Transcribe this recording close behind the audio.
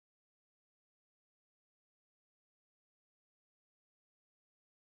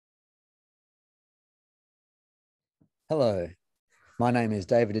Hello, my name is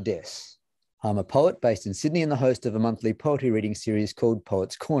David Ades. I'm a poet based in Sydney and the host of a monthly poetry reading series called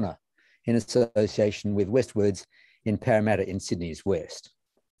Poets Corner in association with WestWords in Parramatta in Sydney's West.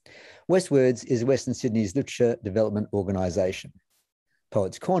 WestWords is Western Sydney's literature development organisation.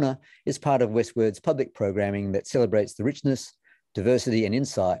 Poets Corner is part of WestWords' public programming that celebrates the richness, diversity and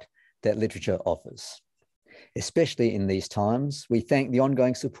insight that literature offers. Especially in these times, we thank the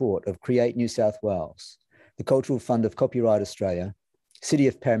ongoing support of Create New South Wales, the Cultural Fund of Copyright Australia, City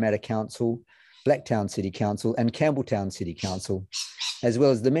of Parramatta Council, Blacktown City Council and Campbelltown City Council, as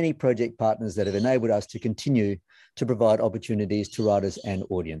well as the many project partners that have enabled us to continue to provide opportunities to writers and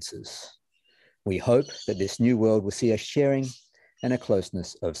audiences. We hope that this new world will see us sharing and a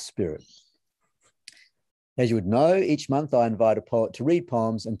closeness of spirit. As you would know, each month I invite a poet to read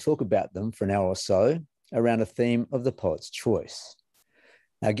poems and talk about them for an hour or so around a theme of the poet's choice.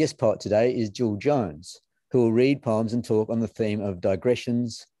 Our guest poet today is Jill Jones, who will read poems and talk on the theme of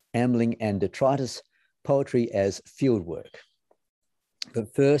digressions, ambling and detritus, poetry as fieldwork.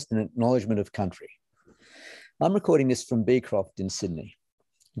 But first, an acknowledgement of country. I'm recording this from Beecroft in Sydney.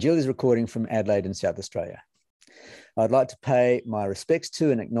 Jill is recording from Adelaide in South Australia. I'd like to pay my respects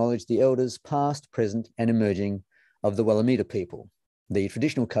to and acknowledge the elders past, present and emerging of the Wallamita people, the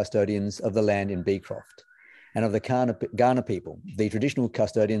traditional custodians of the land in Beecroft, and of the Kaurna people, the traditional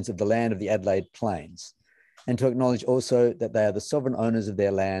custodians of the land of the Adelaide Plains, and to acknowledge also that they are the sovereign owners of their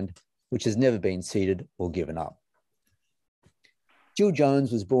land, which has never been ceded or given up. Jill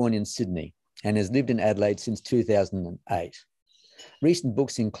Jones was born in Sydney and has lived in Adelaide since 2008. Recent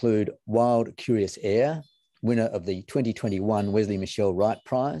books include Wild Curious Air, winner of the 2021 Wesley Michel Wright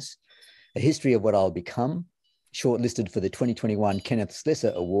Prize, A History of What I'll Become, shortlisted for the 2021 Kenneth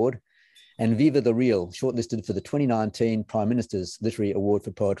Slessor Award, and Viva the Real, shortlisted for the 2019 Prime Minister's Literary Award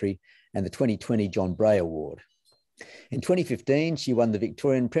for Poetry and the 2020 John Bray Award. In 2015, she won the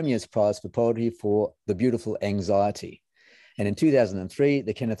Victorian Premier's Prize for Poetry for The Beautiful Anxiety. And in 2003,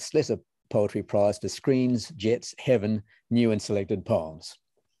 the Kenneth Slessor Poetry Prize for Screens, Jets, Heaven, New and Selected Poems.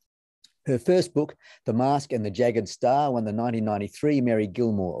 Her first book, The Mask and the Jagged Star, won the 1993 Mary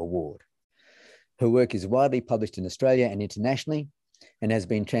Gilmore Award. Her work is widely published in Australia and internationally, and has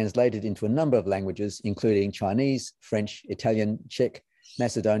been translated into a number of languages, including Chinese, French, Italian, Czech,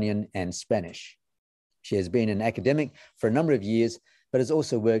 Macedonian and Spanish. She has been an academic for a number of years, but has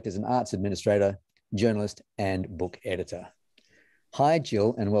also worked as an arts administrator, journalist and book editor. Hi,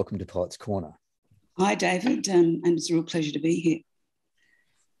 Jill, and welcome to Poets Corner. Hi, David, and it's a real pleasure to be here.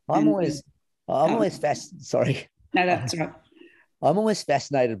 I'm always fascinated. Sorry. No, that's right. I'm always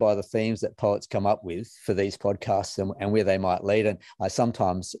fascinated by the themes that poets come up with for these podcasts and where they might lead. And I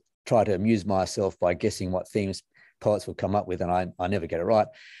sometimes try to amuse myself by guessing what themes poets will come up with, and I never get it right.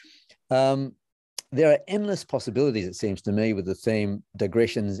 There are endless possibilities, it seems to me, with the theme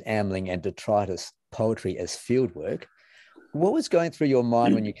digressions, ambling and detritus, poetry as fieldwork. What was going through your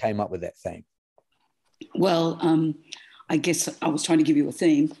mind when you came up with that theme? Well, I guess I was trying to give you a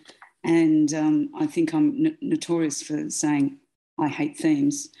theme, and I think I'm notorious for saying I hate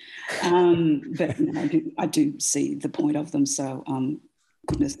themes, but you know, I do see the point of them. So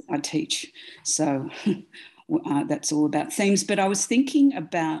goodness, I teach, so that's all about themes. But I was thinking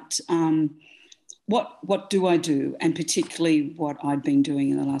about what do I do, and particularly what I'd been doing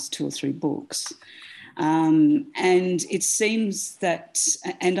in the last 2 or 3 books. And it seems that,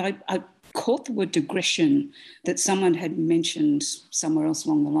 and I caught the word digression that someone had mentioned somewhere else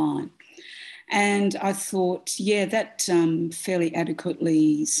along the line. And I thought, yeah, that fairly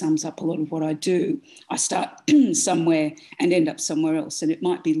adequately sums up a lot of what I do. I start somewhere and end up somewhere else. And it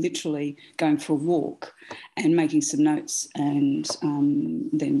might be literally going for a walk and making some notes and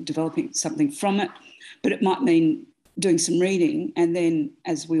then developing something from it. But it might mean doing some reading. And then,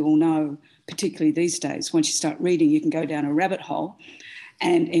 as we all know, particularly these days, once you start reading, you can go down a rabbit hole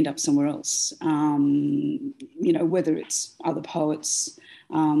and end up somewhere else. You know, whether it's other poets,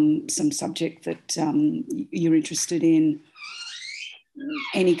 some subject that you're interested in,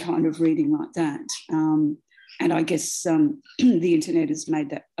 any kind of reading like that. And I guess the internet has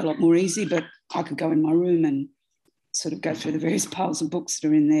made that a lot more easy, but I could go in my room and sort of go through the various piles of books that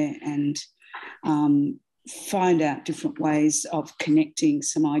are in there and find out different ways of connecting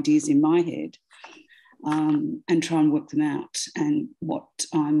some ideas in my head and try and work them out, and what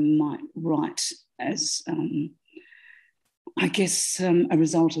I might write as I guess a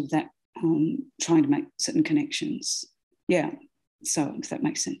result of that, trying to make certain connections. Yeah, so if that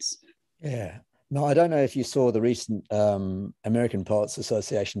makes sense. Yeah. No, I don't know if you saw the recent American Poets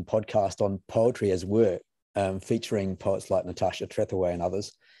Association podcast on poetry as work, featuring poets like Natasha Trethewey and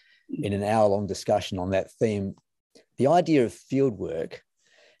others in an hour-long discussion on that theme. the idea of field work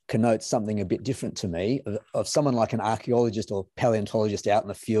connotes something a bit different to me, of someone like an archaeologist or paleontologist out in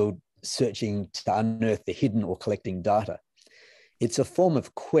the field searching to unearth the hidden or collecting data. It's a form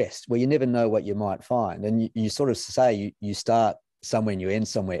of quest where you never know what you might find. And you sort of say you start somewhere and you end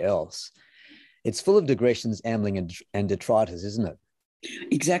somewhere else. It's full of digressions, ambling and detritus, isn't it?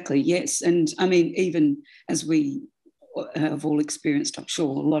 Exactly, yes. And I mean, even as we have all experienced, I'm sure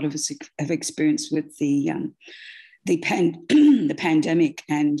a lot of us have experienced with the pandemic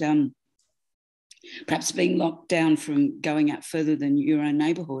and perhaps being locked down from going out further than your own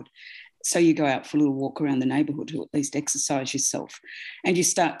neighbourhood. So you go out for a little walk around the neighbourhood to at least exercise yourself, and you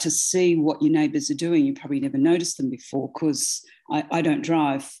start to see what your neighbours are doing. You probably never noticed them before, because I don't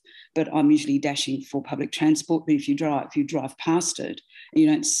drive, but I'm usually dashing for public transport. But if you drive past it, you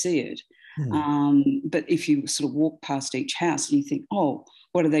don't see it. But if you sort of walk past each house and you think, oh,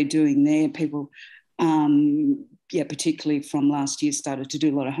 what are they doing there? People, particularly from last year, started to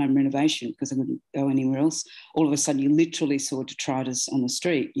do a lot of home renovation because they wouldn't go anywhere else. All of a sudden, you literally saw detritus on the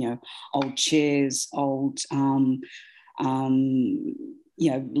street, old chairs, old,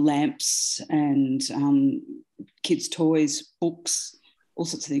 lamps and kids' toys, books, all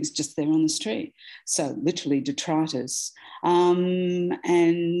sorts of things just there on the street. So literally detritus. Then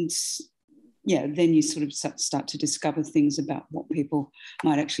you sort of start to discover things about what people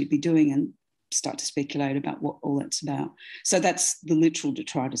might actually be doing and start to speculate about what all that's about. So that's the literal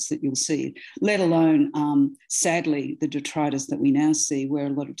detritus that you'll see, let alone, sadly, the detritus that we now see, where a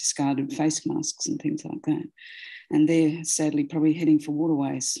lot of discarded face masks and things like that. And they're sadly probably heading for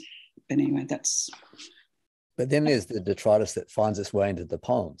waterways. But anyway, that's... But then there's the detritus that finds its way into the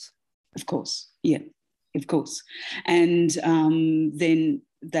poems. Of course, yeah, of course. And then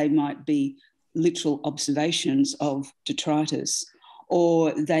they might be literal observations of detritus,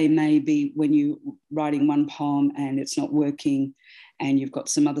 or they may be when you're writing one poem and it's not working and you've got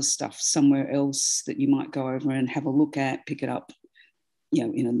some other stuff somewhere else that you might go over and have a look at, pick it up,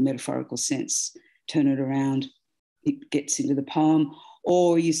 in a metaphorical sense, turn it around, it gets into the poem,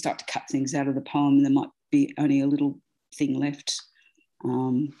 or you start to cut things out of the poem and there might be only a little thing left.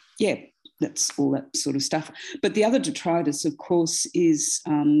 That's all that sort of stuff. But the other detritus, of course, is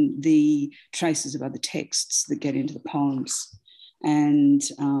the traces of other texts that get into the poems. And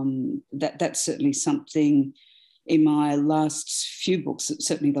that's certainly something in my last few books,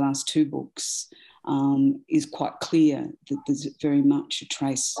 certainly the last two books, is quite clear that there's very much a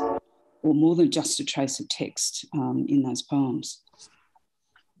trace, or more than just a trace of text in those poems.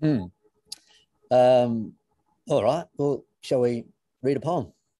 All right. Well, shall we read a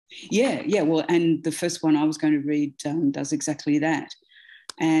poem? Yeah. Well, and the first one I was going to read does exactly that.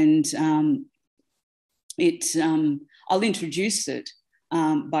 And I'll introduce it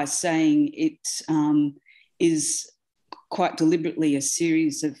by saying it is quite deliberately a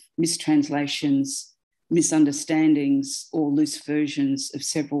series of mistranslations, misunderstandings, or loose versions of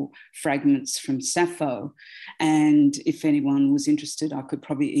several fragments from Sappho. And if anyone was interested, I could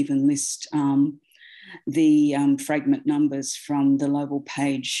probably even list the fragment numbers from the Lowell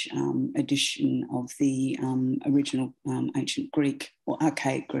Page edition of the original ancient Greek or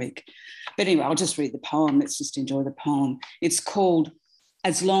archaic Greek. But anyway, I'll just read the poem. Let's just enjoy the poem. It's called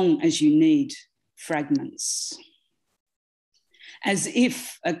As Long as You Need Fragments. As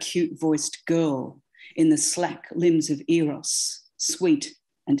if a cute-voiced girl in the slack limbs of Eros, sweet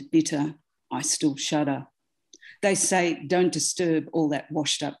and bitter, I still shudder. They say, don't disturb all that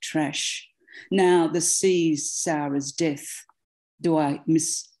washed-up trash. Now the sea's sour as death. Do I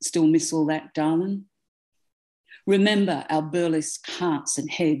still miss all that, darling? Remember our burlesque hearts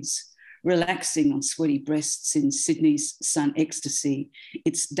and heads, relaxing on sweaty breasts in Sydney's sun ecstasy,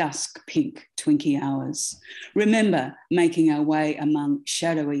 its dusk pink Twinkie hours. Remember making our way among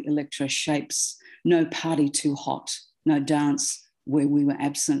shadowy electro shapes, no party too hot, no dance where we were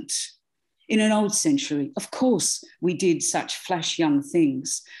absent. In an old century, of course, we did such flash young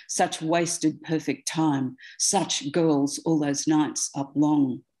things, such wasted perfect time, such girls all those nights up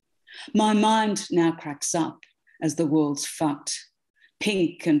long. My mind now cracks up as the world's fucked.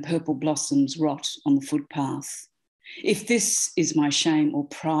 Pink and purple blossoms rot on the footpath. If this is my shame or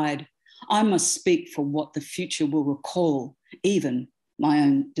pride, I must speak for what the future will recall, even my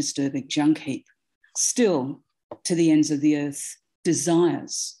own disturbing junk heap. Still, to the ends of the earth,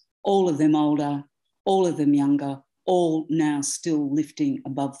 desires, all of them older, all of them younger, all now still lifting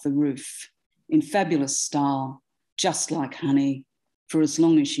above the roof, in fabulous style, just like honey, for as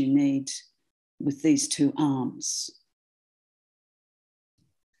long as you need, with these two arms.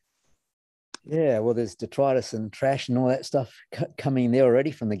 Yeah, well, there's detritus and trash and all that stuff coming there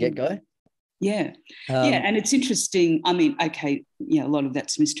already from the get-go. Yeah, and it's interesting. I mean, okay, a lot of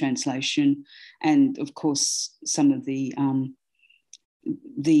that's mistranslation, and of course, some of the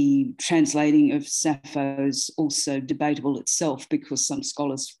translating of Sappho is also debatable itself, because some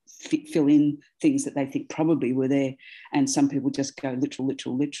scholars fill in things that they think probably were there, and some people just go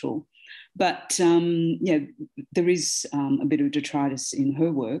literal. But there is a bit of detritus in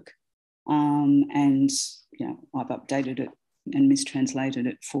her work, and I've updated it and mistranslated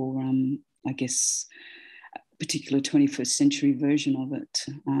it for I guess a particular 21st century version of it.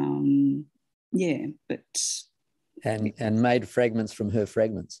 And made fragments from her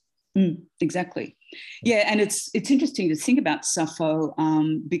fragments. Exactly. Yeah, and it's interesting to think about Sappho,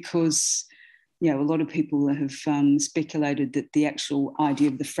 because a lot of people have speculated that the actual idea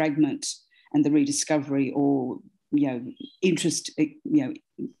of the fragment and the rediscovery, or interest,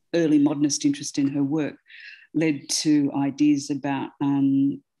 early modernist interest in her work, led to ideas about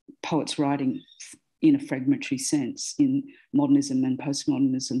poets writing in a fragmentary sense in modernism and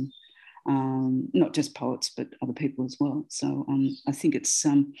postmodernism. Not just poets, but other people as well. So I think it's,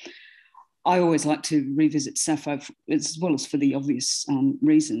 I always like to revisit Sappho as well as for the obvious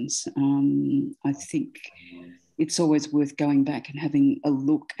reasons. I think it's always worth going back and having a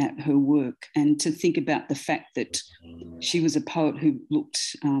look at her work, and to think about the fact that she was a poet who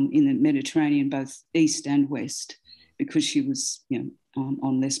looked in the Mediterranean, both east and west, because she was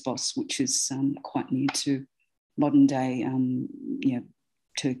on Lesbos, which is quite near to modern day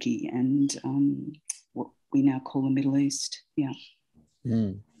Turkey and what we now call the Middle East. Yeah.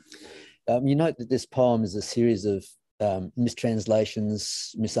 You note that this poem is a series of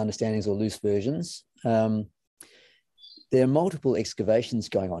mistranslations, misunderstandings, or loose versions. There are multiple excavations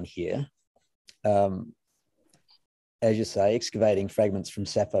going on here. As you say, excavating fragments from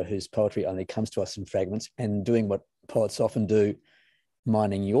Sappho, whose poetry only comes to us in fragments, and doing what poets often do,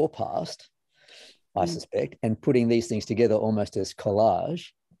 mining your past, I suspect, and putting these things together almost as collage.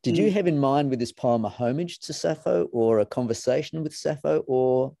 Did you have in mind with this poem a homage to Sappho, or a conversation with Sappho,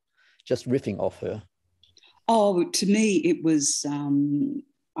 or just riffing off her? Oh, to me, it was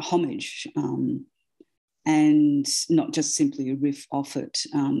a homage, and not just simply a riff off it,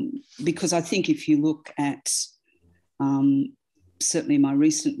 because I think if you look at certainly my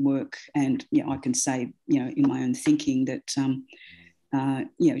recent work, and I can say, in my own thinking that,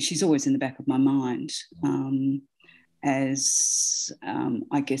 she's always in the back of my mind, as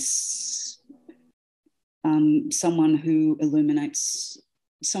I guess someone who illuminates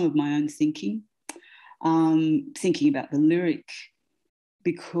some of my own thinking about the lyric,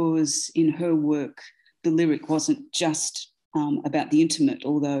 because in her work, the lyric wasn't just about the intimate,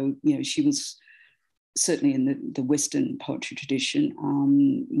 although, she was certainly in the Western poetry tradition,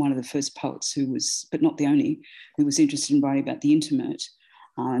 one of the first poets who was, but not the only, who was interested in writing about the intimate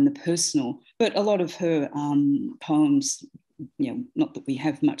and the personal. But a lot of her poems, not that we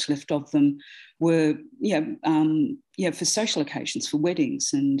have much left of them, were, for social occasions, for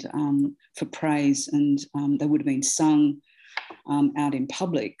weddings and for praise, and they would have been sung out in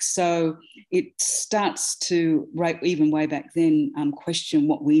public. So it starts to, even way back then, question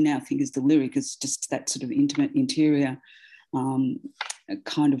what we now think is the lyric, as just that sort of intimate interior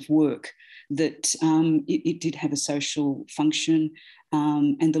kind of work, that it did have a social function,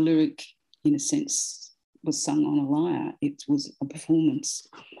 and the lyric, in a sense, was sung on a lyre. It was a performance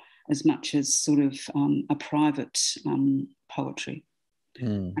as much as sort of a private poetry.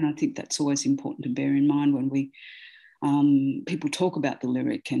 And I think that's always important to bear in mind when we people talk about the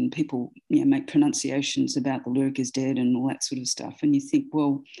lyric, and people make pronunciations about the lyric is dead and all that sort of stuff. And you think,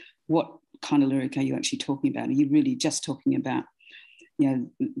 well, what kind of lyric are you actually talking about? Are you really just talking about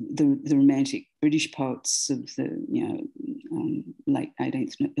the romantic British poets of the late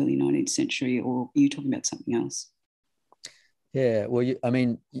 18th, early 19th century, or are you talking about something else? Yeah, well,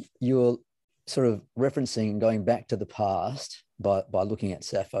 you're sort of referencing going back to the past by looking at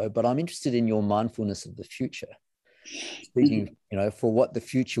Sappho, but I'm interested in your mindfulness of the future. Speaking, for what the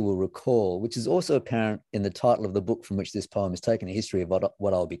future will recall, which is also apparent in the title of the book from which this poem is taken, A History of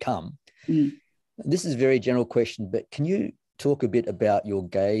What I'll Become. This is a very general question, but can you talk a bit about your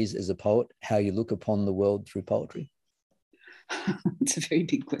gaze as a poet, how you look upon the world through poetry? It's a very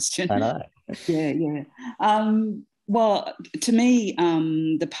big question. I know. Yeah. Well, to me,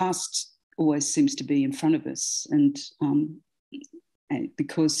 the past always seems to be in front of us, and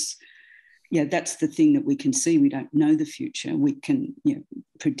because that's the thing that we can see. We don't know the future. We can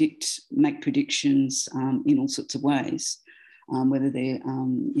make predictions in all sorts of ways, whether they're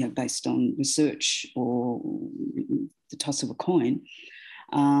based on research or the toss of a coin.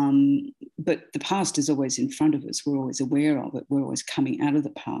 But the past is always in front of us. We're always aware of it. We're always coming out of the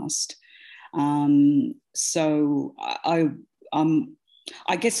past. So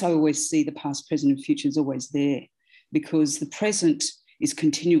I guess I always see the past, present, and future is always there, because the present is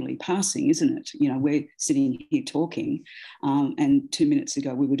continually passing, isn't it? You know, we're sitting here talking, and 2 minutes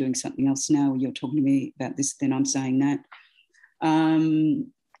ago we were doing something else. Now you're talking to me about this, then I'm saying that.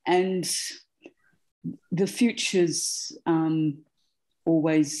 And the future's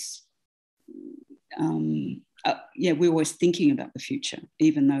always, we're always thinking about the future,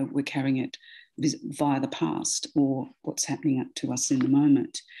 even though we're carrying it via the past or what's happening up to us in the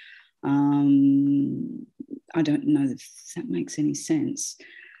moment. I don't know if that makes any sense.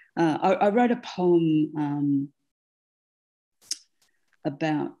 I wrote a poem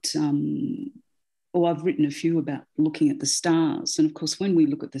about, or I've written a few about looking at the stars. And of course, when we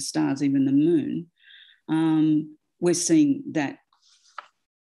look at the stars, even the moon, we're seeing that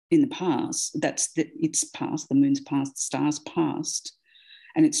in the past, it's past, the moon's past, the star's past,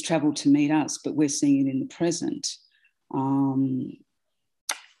 and it's travelled to meet us, but we're seeing it in the present.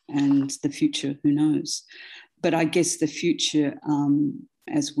 And the future, who knows? But I guess the future,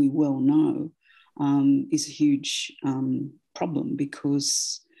 as we well know, is a huge problem,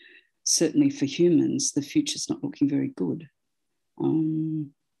 because certainly for humans, the future's not looking very good.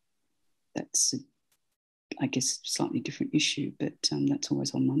 That's, I guess, a slightly different issue, but that's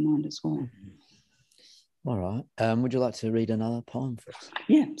always on my mind as well. All right. Would you like to read another poem for us?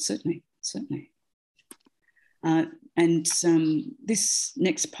 Yeah, certainly. And this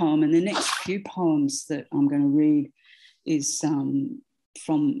next poem and the next few poems that I'm going to read is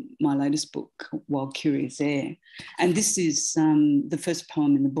from my latest book, While Curious Air. And this is the first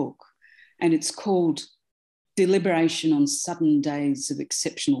poem in the book, and it's called Deliberation on Sudden Days of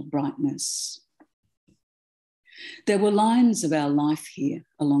Exceptional Brightness. There were lines of our life here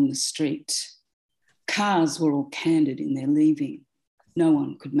along the street. Cars were all candid in their leaving. No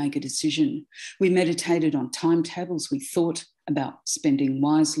one could make a decision. We meditated on timetables. We thought about spending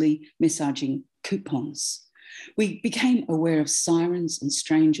wisely, massaging coupons. We became aware of sirens and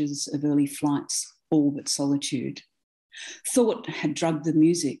strangers, of early flights, all but solitude. Thought had drugged the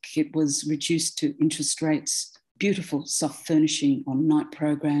music. It was reduced to interest rates, beautiful soft furnishing on night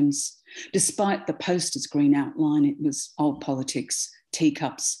programs. Despite the poster's green outline, it was old politics,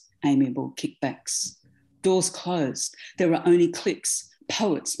 teacups, amiable kickbacks. Doors closed. There were only clicks.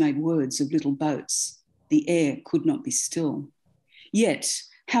 Poets made words of little boats. The air could not be still. Yet,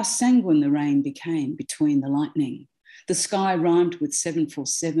 how sanguine the rain became between the lightning. The sky rhymed with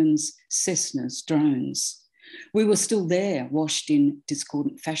 747s, Cessnas, drones. We were still there, washed in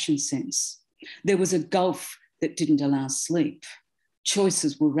discordant fashion sense. There was a gulf that didn't allow sleep.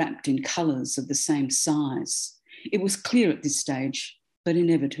 Choices were wrapped in colours of the same size. It was clear at this stage, but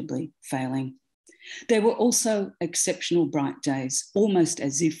inevitably failing. There were also exceptional bright days, almost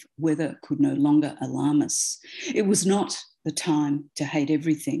as if weather could no longer alarm us. It was not the time to hate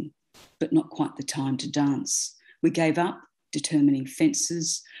everything, but not quite the time to dance. We gave up determining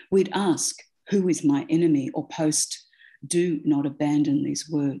fences. We'd ask, who is my enemy? Or post, do not abandon these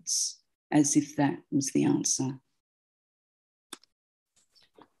words, as if that was the answer.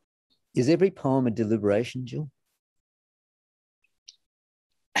 Is every poem a deliberation, Jill?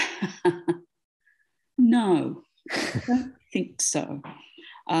 No, I don't think so.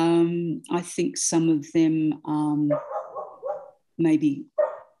 I think some of them maybe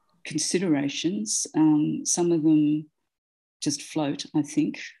considerations. Some of them just float, I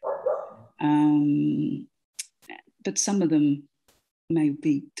think. But some of them may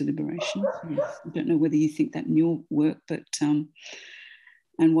be deliberations. Yes. I don't know whether you think that in your work, but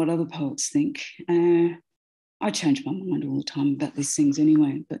and what other poets think. I change my mind all the time about these things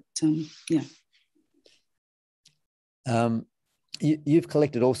anyway, but yeah. You've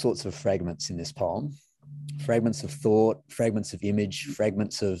collected all sorts of fragments in this poem, fragments of thought, fragments of image,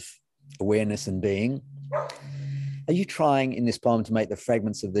 fragments of awareness and being. Are you trying in this poem to make the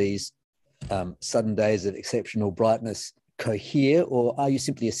fragments of these sudden days of exceptional brightness cohere, or are you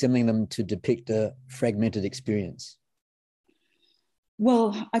simply assembling them to depict a fragmented experience?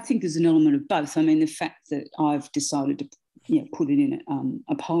 Well, I think there's an element of both. I mean, the fact that I've decided to put it in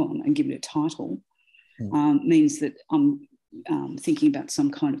a poem and give it a title means that I'm thinking about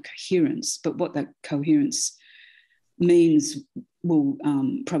some kind of coherence, but what that coherence means will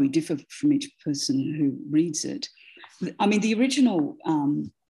probably differ from each person who reads it. I mean, the original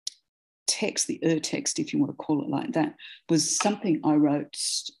text, the text, if you want to call it like that, was something I wrote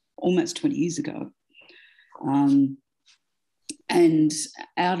almost 20 years ago. And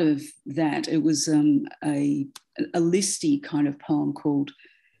out of that, it was a listy kind of poem called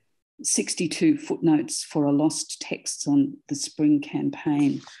 62 footnotes for a lost text on the spring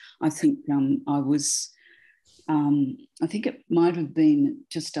campaign. I think I think it might have been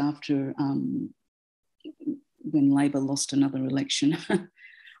just after when Labor lost another election.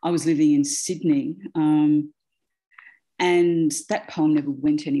 I was living in Sydney, and that poem never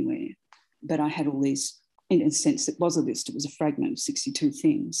went anywhere. But I had all these, in a sense, it was a list. It was a fragment of 62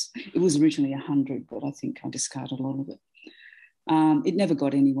 things. It was originally 100, but I think I discarded a lot of it. It never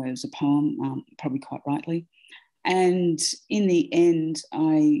got anywhere as a poem, probably quite rightly. And in the end,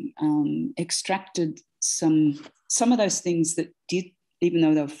 I extracted some of those things that did, even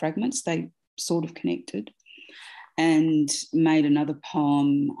though they were fragments, they sort of connected, and made another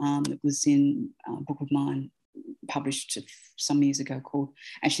poem that was in a book of mine published some years ago called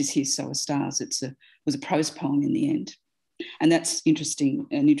Ashes Here, So Are Stars. It was a prose poem in the end. And that's an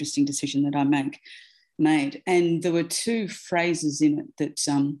interesting decision that I made. And there were two phrases in it that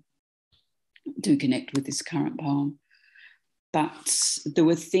do connect with this current poem. But there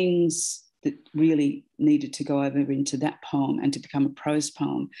were things that really needed to go over into that poem and to become a prose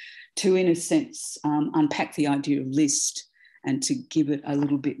poem to, in a sense, unpack the idea of list and to give it a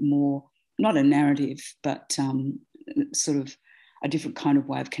little bit more, not a narrative, but sort of a different kind of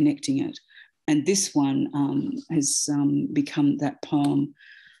way of connecting it. And this one has become that poem,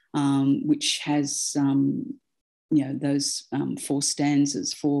 which has, those 4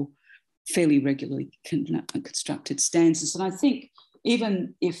 stanzas, 4 fairly regularly constructed stanzas. And I think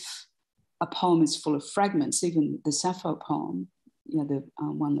even if a poem is full of fragments, even the Sappho poem, the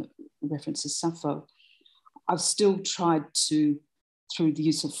one that references Sappho, I've still tried to, through the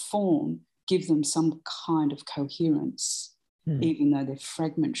use of form, give them some kind of coherence, even though they're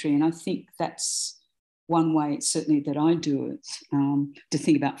fragmentary. And I think that's one way, certainly, that I do it, to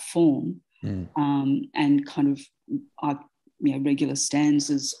think about form and kind of regular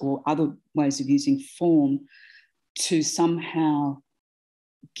stanzas or other ways of using form to somehow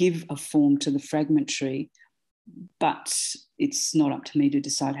give a form to the fragmentary, but it's not up to me to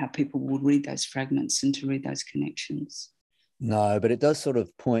decide how people will read those fragments and to read those connections. No, but it does sort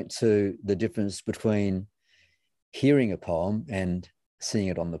of point to the difference between hearing a poem and seeing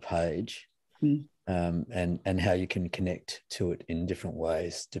it on the page, and how you can connect to it in different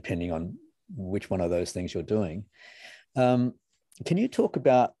ways depending on which one of those things you're doing. Can you talk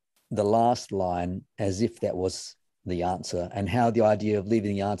about the last line as if that was the answer, and how the idea of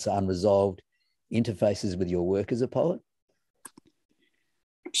leaving the answer unresolved interfaces with your work as a poet?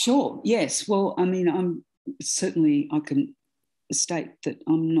 Sure, yes. Well, I mean, I can state that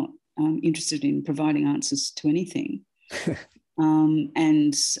I'm not interested in providing answers to anything. How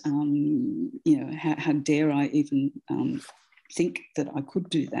dare I even think that I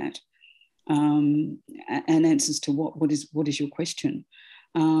could do that? And answers to what? What is your question?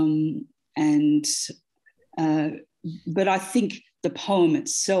 But I think the poem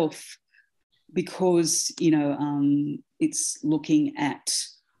itself, because it's looking at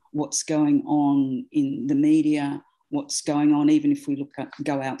what's going on in the media, what's going on, even if we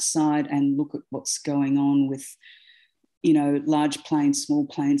go outside and look at what's going on with, large planes, small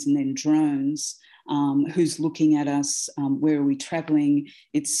planes, and then drones. Who's looking at us? Where are we travelling?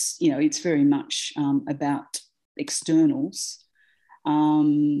 It's very much about externals,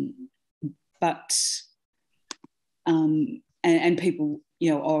 and people,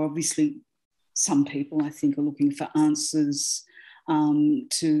 are obviously, some people I think are looking for answers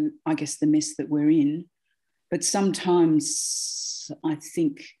to, I guess, the mess that we're in. But sometimes I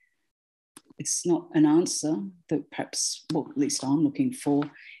think it's not an answer that perhaps, well, at least I'm looking for.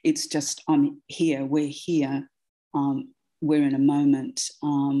 It's just, I'm here, we're here, we're in a moment,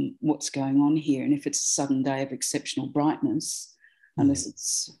 what's going on here? And if it's a sudden day of exceptional brightness, unless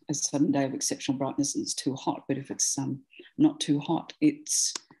it's a sudden day of exceptional brightness and it's too hot, but if it's not too hot, it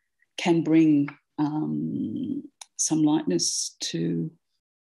can bring some lightness to,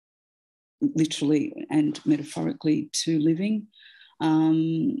 literally and metaphorically, to living.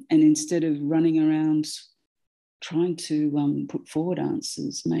 And instead of running around trying to put forward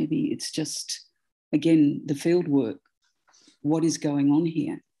answers, maybe it's just, again, the field work. What is going on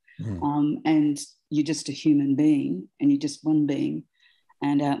here? And you're just a human being, and you're just one being,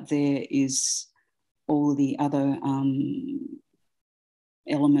 and out there is all the other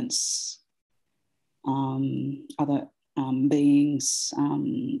elements, other beings,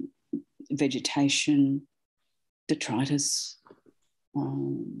 vegetation, detritus,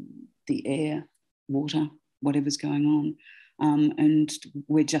 the air, water, whatever's going on. And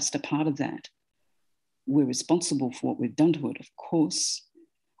we're just a part of that. We're responsible for what we've done to it, of course,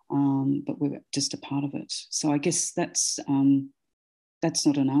 but we're just a part of it. So I guess that's that's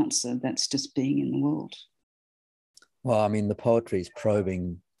not an answer. That's just being in the world. Well, I mean, the poetry is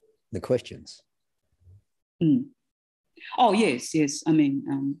probing the questions. Mm. Oh, yes. I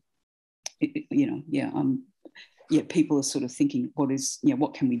mean, people are sort of thinking,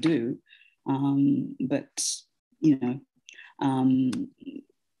 what can we do? But, you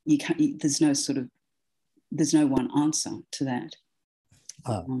can't, there's no one answer to that.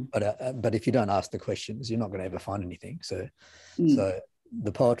 But if you don't ask the questions, you're not going to ever find anything. So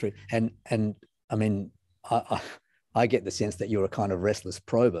the poetry, and I mean, I get the sense that you're a kind of restless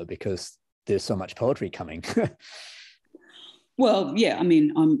prober because there's so much poetry coming. Well, yeah, I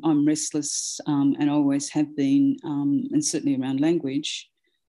mean, I'm restless, and always have been, and certainly around language,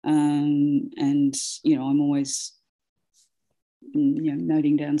 and I'm always,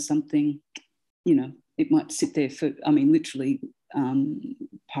 noting down something. It might sit there for, I mean, literally,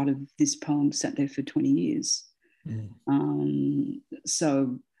 part of this poem sat there for 20 years.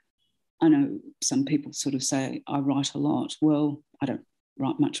 So I know some people sort of say I write a lot. Well, I don't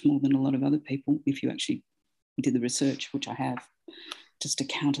write much more than a lot of other people, if you actually did the research, which I have, just to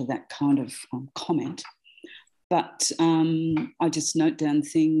counter that kind of comment. But I just note down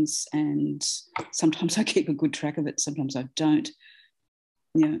things, and sometimes I keep a good track of it, sometimes I don't.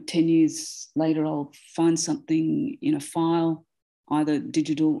 10 years later, I'll find something in a file, either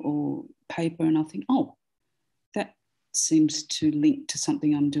digital or paper, and I'll think, oh, that seems to link to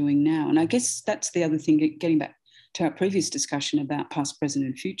something I'm doing now. And I guess that's the other thing, getting back to our previous discussion about past, present,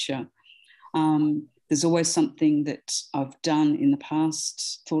 and future. There's always something that I've done in the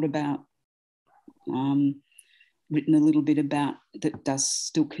past, thought about, written a little bit about, that does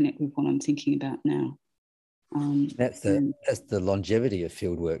still connect with what I'm thinking about now. That's the longevity of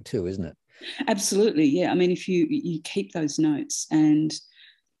field work too, isn't it? Absolutely, yeah. I mean, if you keep those notes, and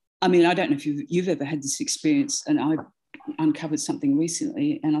I mean, I don't know if you've ever had this experience, and I uncovered something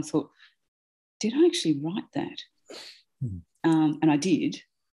recently, and I thought, did I actually write that? And I did.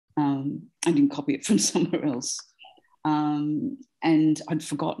 I didn't copy it from somewhere else, and I'd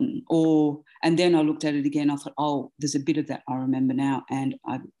forgotten. And then I looked at it again. I thought, oh, there's a bit of that I remember now, and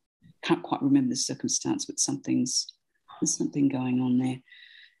I can't quite remember the circumstance, but there's something going on there.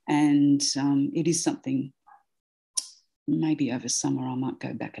 And it is something, maybe over summer I might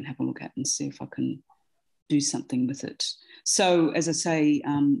go back and have a look at and see if I can do something with it. So, as I say,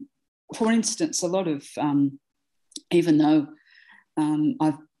 for instance, a lot of, even though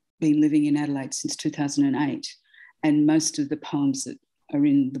I've been living in Adelaide since 2008, and most of the poems that are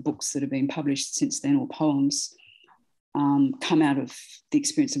in the books that have been published since then, or poems, come out of the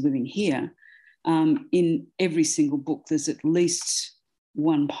experience of living here. In every single book, there's at least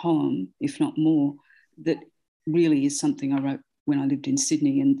one poem, if not more, that really is something I wrote when I lived in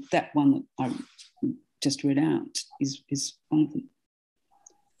Sydney, and that one that I just read out is one of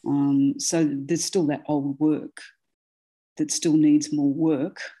them. So there's still that old work that still needs more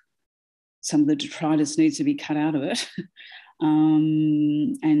work. Some of the detritus needs to be cut out of it,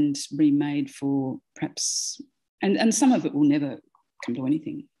 and remade for perhaps, and some of it will never come to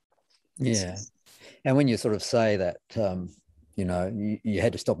anything. Yeah. And when you sort of say that, you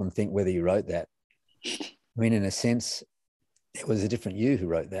had to stop and think whether you wrote that. I mean, in a sense, it was a different you who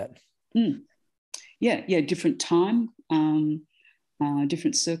wrote that. Yeah, different time,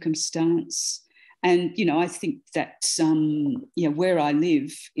 different circumstance. And, I think that, where I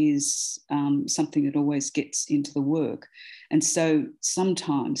live is something that always gets into the work. And so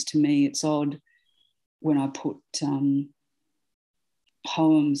sometimes, to me, it's odd when I put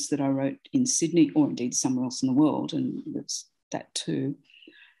poems that I wrote in Sydney, or indeed somewhere else in the world, and there's that too,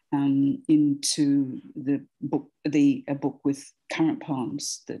 into the book, a book with current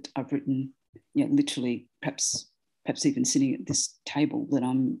poems that I've written, literally, perhaps even sitting at this table that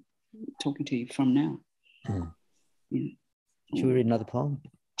I'm talking to you from now. Yeah. Should we read another poem?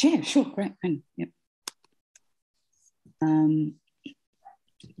 Yeah, sure, great. Yep.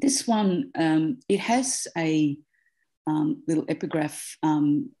 This one, it has a little epigraph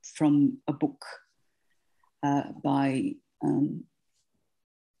from a book by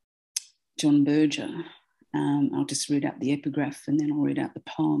John Berger. I'll just read out the epigraph and then I'll read out the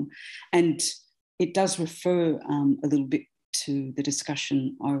poem. And it does refer a little bit to the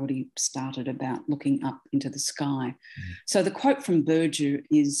discussion I already started about looking up into the sky. So the quote from Berger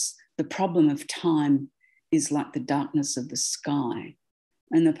is, "The problem of time is like the darkness of the sky."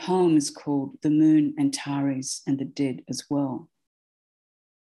 And the poem is called "The Moon, Antares, and the Dead as Well."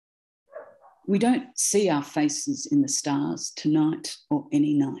 We don't see our faces in the stars tonight or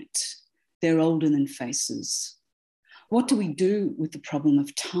any night. They're older than faces. What do we do with the problem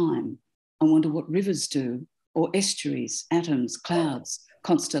of time? I wonder what rivers do, or estuaries, atoms, clouds,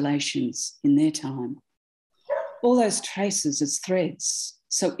 constellations in their time. All those traces as threads,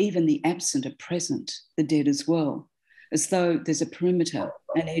 so even the absent are present, the dead as well, as though there's a perimeter,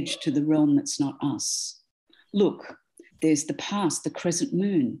 an edge to the realm that's not us. Look, there's the past, the crescent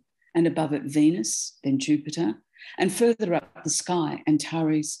moon, and above it Venus, then Jupiter, and further up the sky,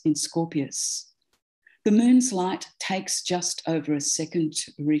 Antares in Scorpius. The moon's light takes just over a second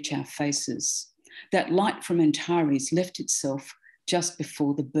to reach our faces. That light from Antares left itself just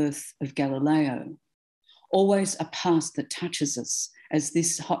before the birth of Galileo. Always a past that touches us as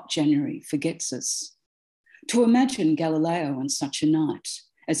this hot January forgets us. To imagine Galileo on such a night,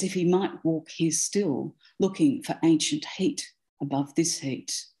 as if he might walk here still, looking for ancient heat above this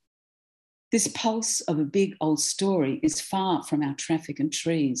heat. This pulse of a big old story is far from our traffic and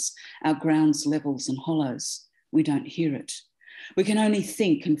trees, our grounds, levels and hollows. We don't hear it. We can only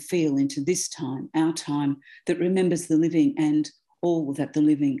think and feel into this time, our time that remembers the living and all that the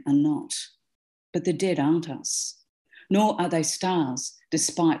living are not. But the dead aren't us, nor are they stars,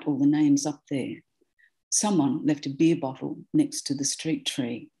 despite all the names up there. Someone left a beer bottle next to the street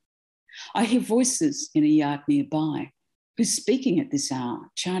tree. I hear voices in a yard nearby. Who's speaking at this hour,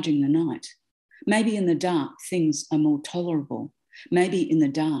 charging the night? Maybe in the dark, things are more tolerable. Maybe in the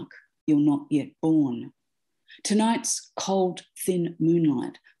dark, you're not yet born. Tonight's cold, thin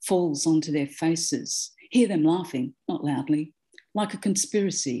moonlight falls onto their faces. Hear them laughing, not loudly, like a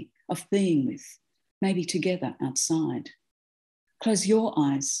conspiracy of being with, maybe together outside. Close your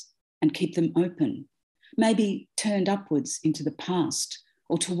eyes and keep them open, maybe turned upwards into the past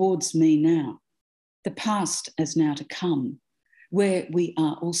or towards me now. The past as now to come, where we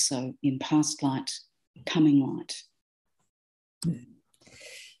are also in past light, coming light.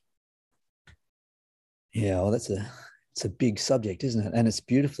 Yeah, well, it's a big subject, isn't it? And it's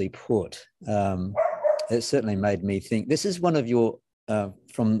beautifully put. It certainly made me think. This is one of your,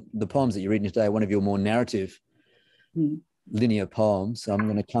 from the poems that you're reading today, one of your more narrative linear poems. So I'm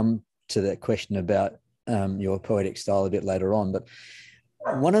going to come to that question about your poetic style a bit later on. But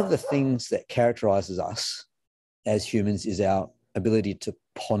one of the things that characterizes us as humans is our ability to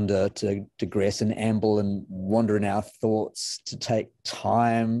ponder, to digress and amble and wander in our thoughts, to take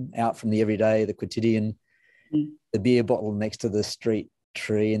time out from the everyday, the quotidian, the beer bottle next to the street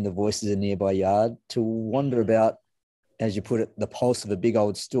tree and the voices in a nearby yard, to wander about, as you put it, the pulse of a big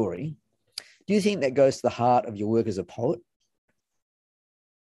old story. Do you think that goes to the heart of your work as a poet?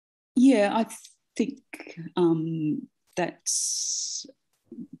 Yeah, I think that's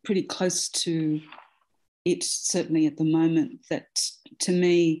pretty close to it, certainly at the moment. That to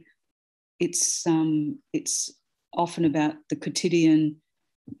me, it's often about the quotidian.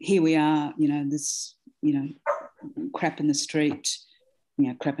 Here we are, this, crap in the street,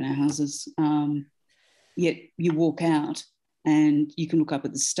 crap in our houses. Yet you walk out and you can look up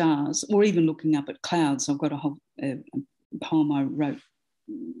at the stars, or even looking up at clouds. I've got a whole poem I wrote,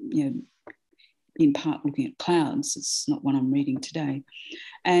 in part looking at clouds. It's not one I'm reading today.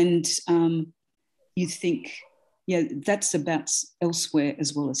 And you think, that's about elsewhere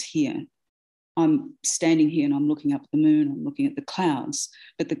as well as here. I'm standing here and I'm looking up at the moon, I'm looking at the clouds,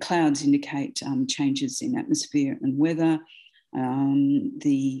 but the clouds indicate changes in atmosphere and weather.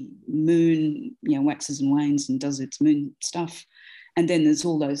 The moon, waxes and wanes and does its moon stuff. And then there's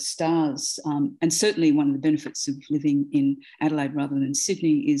all those stars. And certainly one of the benefits of living in Adelaide rather than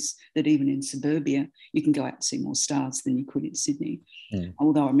Sydney is that even in suburbia, you can go out and see more stars than you could in Sydney.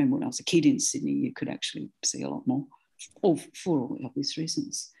 Although I remember when I was a kid in Sydney, you could actually see a lot more, for all obvious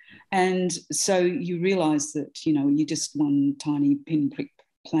reasons. And so you realise that, you're just one tiny pinprick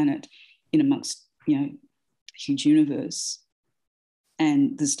planet in amongst, huge universe.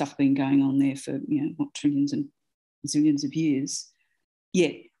 And there's stuff been going on there for, trillions and zillions of years.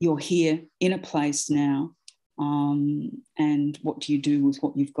 Yet you're here in a place now, and what do you do with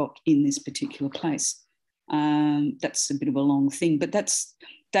what you've got in this particular place? That's a bit of a long thing, but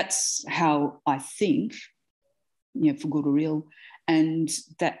that's how I think, for good or ill, and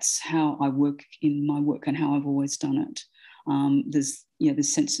that's how I work in my work and how I've always done it. There's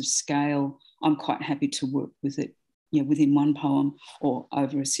this sense of scale. I'm quite happy to work with it, within one poem or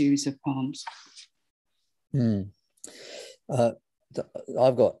over a series of poems.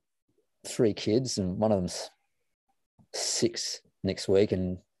 I've got 3 kids, and one of them's 6 next week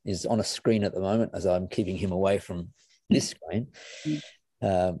and is on a screen at the moment as I'm keeping him away from this screen.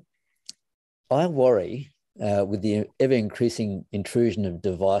 I worry with the ever-increasing intrusion of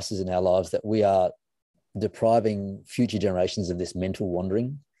devices in our lives that we are depriving future generations of this mental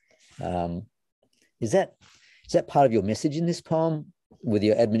wandering. Is that part of your message in this poem, with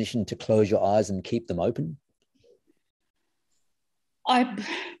your admonition to close your eyes and keep them open?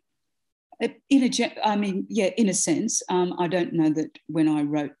 in a sense, I don't know that when I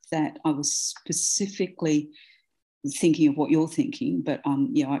wrote that I was specifically thinking of what you're thinking, but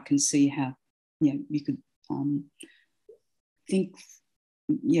I can see how you could think,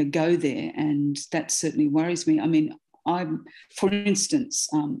 go there, and that certainly worries me. I mean, for instance,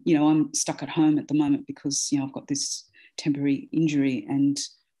 I'm stuck at home at the moment because I've got this temporary injury and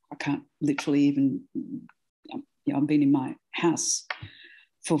I can't literally even. I've been in my house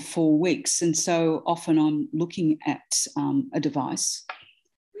for 4 weeks, and so often I'm looking at a device,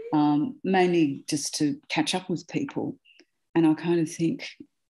 mainly just to catch up with people, and I kind of think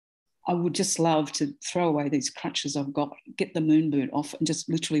I would just love to throw away these crutches I've got, get the moon boot off, and just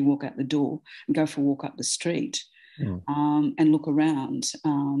literally walk out the door and go for a walk up the street, and look around,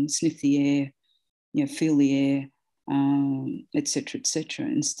 sniff the air, feel the air, etc., etc.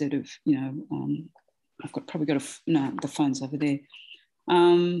 Instead of I've probably got the phone's over there.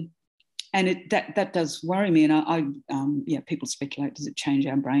 And that does worry me. And people speculate, does it change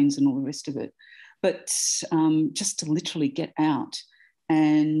our brains and all the rest of it? But just to literally get out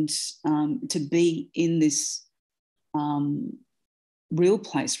and to be in this real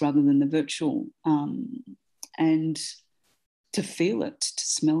place rather than the virtual, and to feel it, to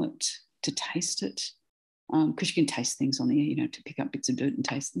smell it, to taste it, because you can taste things on the air, to pick up bits of dirt and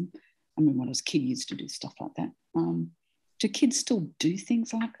taste them. I remember when I was a kid, used to do stuff like that. Do kids still do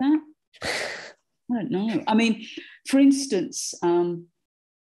things like that? I don't know. I mean, for instance,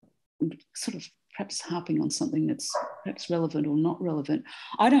 sort of perhaps harping on something that's perhaps relevant or not relevant.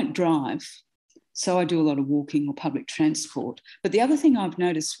 I don't drive, so I do a lot of walking or public transport. But the other thing I've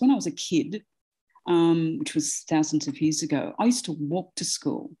noticed when I was a kid, which was thousands of years ago, I used to walk to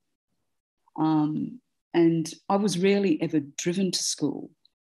school. And I was rarely ever driven to school.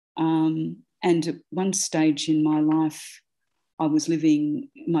 And at one stage in my life, I was living,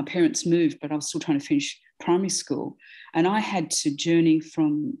 my parents moved, but I was still trying to finish primary school. And I had to journey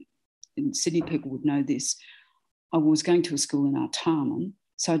from, in Sydney people would know this, I was going to a school in Artarmon,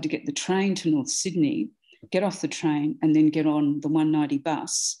 so I had to get the train to North Sydney, get off the train, and then get on the 190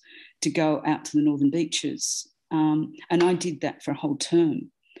 bus to go out to the Northern Beaches. And I did that for a whole term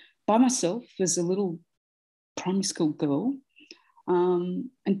by myself as a little primary school girl,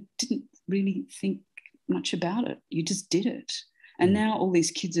 and didn't really think much about it. You just did it. And now all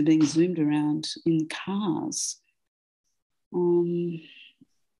these kids are being zoomed around in cars.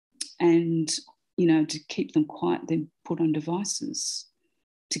 And, to keep them quiet, they're put on devices.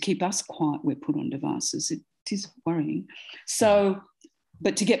 To keep us quiet, we're put on devices. It is worrying. So,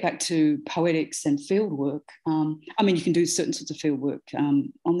 but to get back to poetics and field work, you can do certain sorts of field work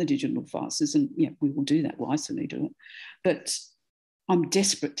on the digital devices, and we will do that. Well, I certainly do it. But I'm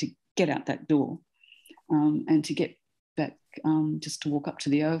desperate to get out that door and to get back, just to walk up to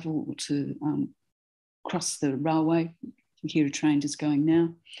the Oval, or to cross the railway. You hear a train just going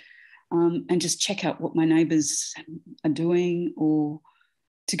now, and just check out what my neighbours are doing, or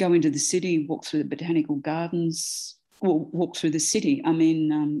to go into the city, walk through the botanical gardens, or walk through the city.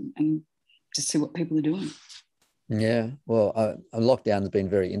 And just see what people are doing. Yeah, well, a lockdown has been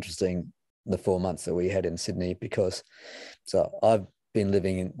very interesting, the 4 months that we had in Sydney, because I've been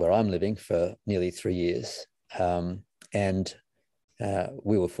living where I'm living for nearly 3 years, and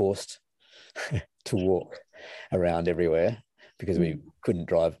we were forced to walk around everywhere because we couldn't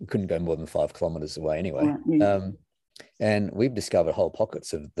drive, we couldn't go more than 5 kilometres away anyway. Right. And we've discovered whole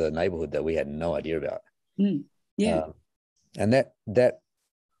pockets of the neighbourhood that we had no idea about. And that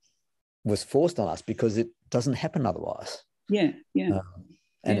was forced on us because it doesn't happen otherwise.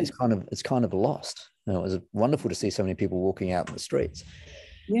 It's kind of lost. It was wonderful to see so many people walking out in the streets.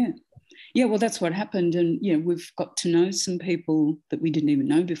 Well, that's what happened. And we've got to know some people that we didn't even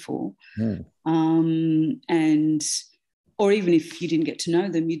know before. Or even if you didn't get to know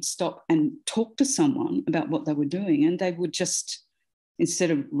them, you'd stop and talk to someone about what they were doing, and they would just,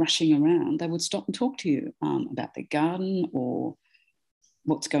 instead of rushing around, they would stop and talk to you about their garden or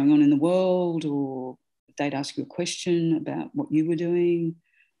what's going on in the world, or they'd ask you a question about what you were doing,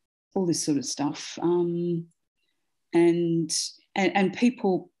 all this sort of stuff. And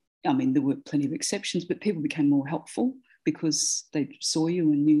people, there were plenty of exceptions, but people became more helpful because they saw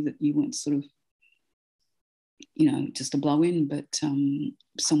you and knew that you weren't sort of, just a blow-in, but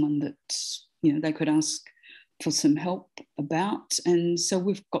someone that, they could ask for some help about. And so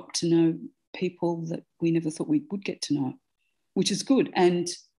we've got to know people that we never thought we would get to know, which is good. And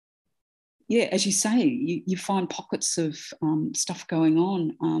as you say, you find pockets of stuff going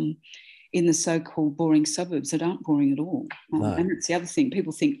on in the so-called boring suburbs that aren't boring at all. No. And that's the other thing.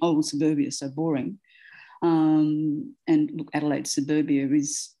 People think, suburbia is so boring. And look, Adelaide suburbia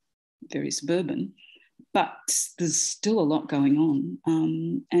is very suburban, but there's still a lot going on.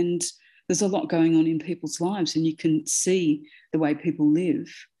 And there's a lot going on in people's lives, and you can see the way people live,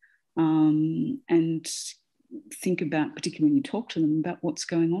 and think about, particularly when you talk to them, about what's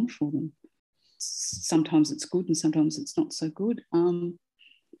going on for them. Sometimes it's good and sometimes it's not so good.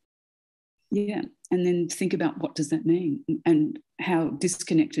 Yeah, and then think about what does that mean, and how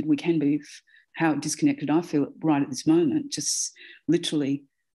disconnected we can be, how disconnected I feel right at this moment, just literally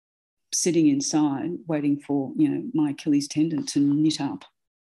sitting inside waiting for, my Achilles tendon to knit up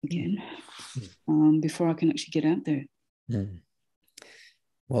again, before I can actually get out there.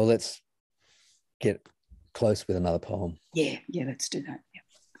 Well, let's get close with another poem. Yeah, let's do that. Yeah.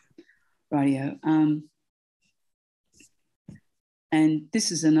 Rightio. And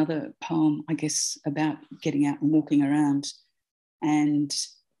this is another poem, I guess, about getting out and walking around. And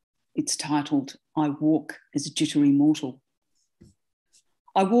it's titled, I Walk as a Jittery Mortal.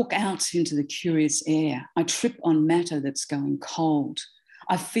 I walk out into the curious air. I trip on matter that's going cold.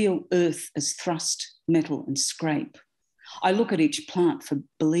 I feel earth as thrust, metal and scrape. I look at each plant for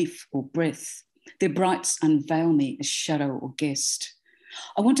belief or breath. Their brights unveil me as shadow or guest.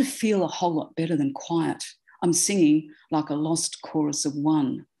 I want to feel a whole lot better than quiet. I'm singing like a lost chorus of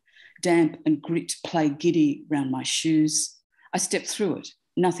one. Damp and grit play giddy round my shoes. I step through it.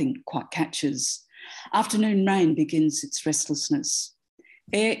 Nothing quite catches. Afternoon rain begins its restlessness.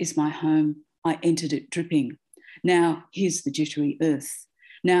 Air is my home. I entered it dripping. Now here's the jittery earth.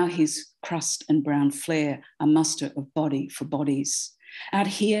 Now here's crust and brown flare, a muster of body for bodies. Out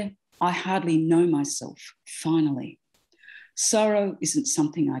here, I hardly know myself, finally. Sorrow isn't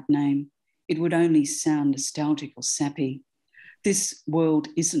something I'd name. It would only sound nostalgic or sappy. This world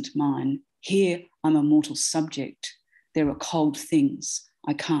isn't mine. Here, I'm a mortal subject. There are cold things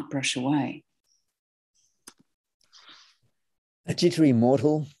I can't brush away. A jittery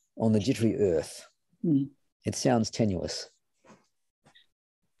mortal on the jittery earth. It sounds tenuous.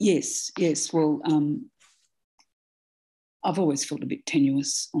 Yes. Well, I've always felt a bit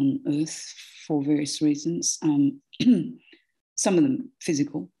tenuous on earth for various reasons. Some of them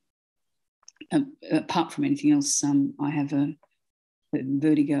physical. Apart from anything else, I have a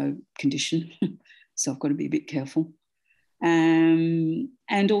vertigo condition, so I've got to be a bit careful. And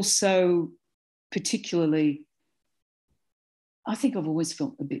also, particularly, I think I've always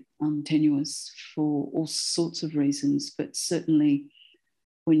felt a bit tenuous for all sorts of reasons, but certainly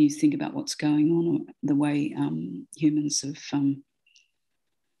when you think about what's going on, or the way humans have, and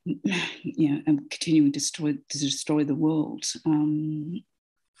continuing to destroy the world,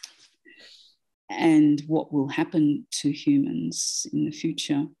 and what will happen to humans in the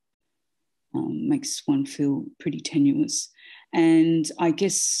future, makes one feel pretty tenuous. And I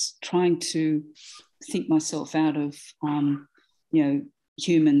guess trying to think myself out of,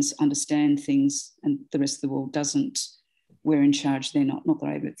 humans understand things and the rest of the world doesn't. We're in charge, they're not. Not that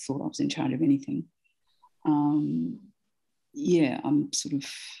I ever thought I was in charge of anything. I'm sort of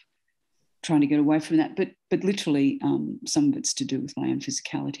trying to get away from that. But literally, some of it's to do with my own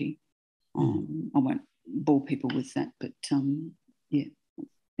physicality. I won't bore people with that, but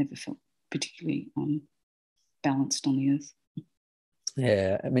never felt particularly balanced on the earth.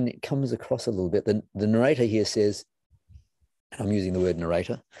 Yeah, I mean, it comes across a little bit. The narrator here says, I'm using the word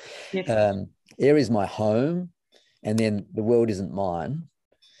narrator, air is my home, and then the world isn't mine.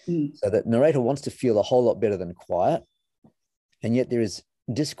 So that narrator wants to feel a whole lot better than quiet, and yet there is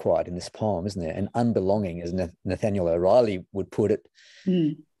disquiet in this poem, isn't there? And unbelonging, as Nathaniel O'Reilly would put it.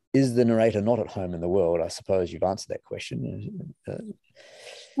 Is the narrator not at home in the world? I suppose you've answered that question.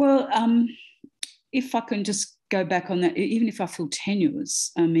 Well, if I can just go back on that, even if I feel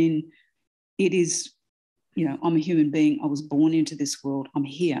tenuous, I mean, it is, I'm a human being. I was born into this world. I'm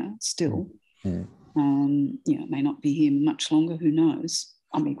here still. I may not be here much longer. Who knows?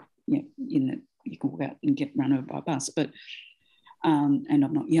 I mean, you can walk out and get run over by a bus, but and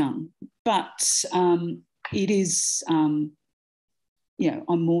I'm not young. But it is, I'm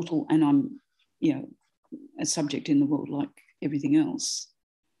mortal, and I'm, a subject in the world like everything else.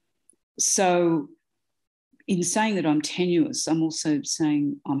 So in saying that I'm tenuous, I'm also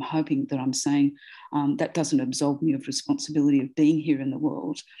saying, I'm hoping that I'm saying that doesn't absolve me of responsibility of being here in the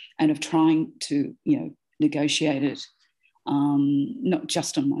world and of trying to, negotiate it, not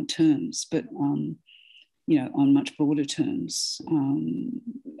just on my terms, but, on much broader terms.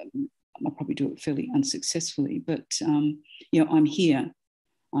 I'll probably do it fairly unsuccessfully, but, I'm here.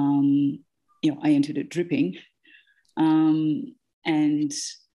 I entered it dripping, and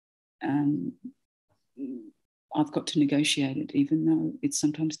I've got to negotiate it, even though it's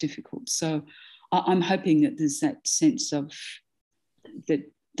sometimes difficult. So I'm hoping that there's that sense of the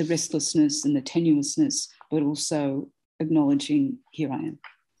restlessness and the tenuousness, but also acknowledging, here I am.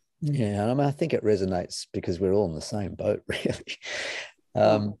 Yeah, I mean, I think it resonates because we're all in the same boat, really.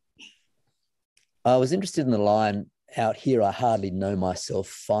 I was interested in the line, "Out here, I hardly know myself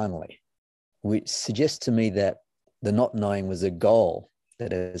finally," which suggests to me that the not knowing was a goal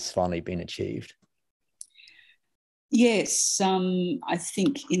that has finally been achieved. Yes, I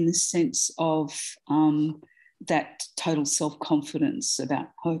think in the sense of that total self-confidence about,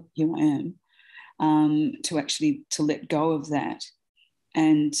 oh, here I am, to let go of that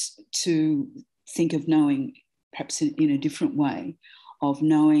and to think of knowing perhaps in a different way, of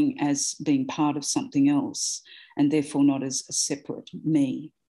knowing as being part of something else and therefore not as a separate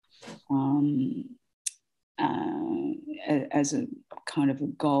me, as a kind of a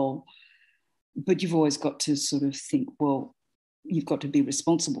goal. But you've always got to sort of think, well, you've got to be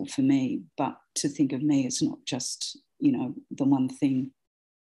responsible for me, but to think of me as not just, the one thing,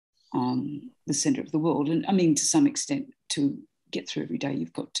 the centre of the world. And I mean, to some extent, to get through every day,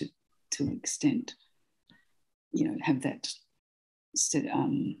 you've got to an extent, have that,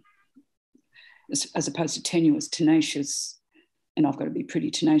 as opposed to tenuous, tenacious. And I've got to be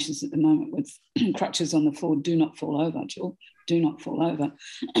pretty tenacious at the moment with crutches on the floor. Do not fall over, Jill. Do not fall over.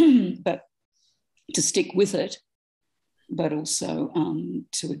 But to stick with it, but also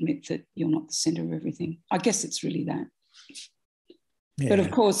to admit that you're not the centre of everything. I guess it's really that. Yeah. But of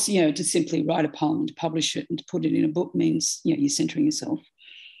course, to simply write a poem and to publish it and to put it in a book means, you're centering yourself.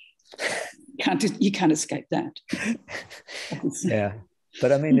 You can't escape that. Yeah,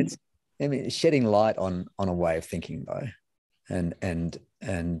 but I mean, it's shedding light on a way of thinking, though, and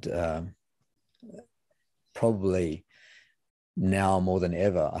probably now more than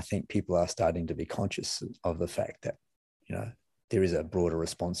ever, I think people are starting to be conscious of the fact that there is a broader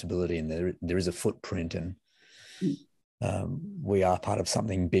responsibility and there is a footprint, and we are part of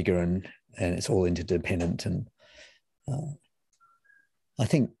something bigger, and it's all interdependent. And I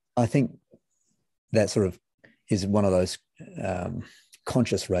think that sort of is one of those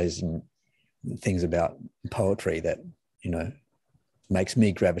conscious raising things about poetry that makes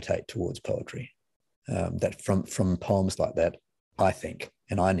me gravitate towards poetry. That from poems like that, I think,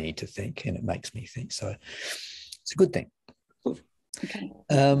 and I need to think, and it makes me think. So it's a good thing. Okay.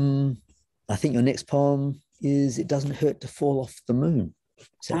 I think your next poem is "It Doesn't Hurt to Fall Off the Moon."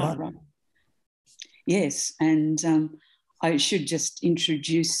 Is that right? Yes, and I should just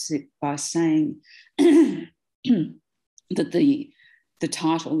introduce it by saying that the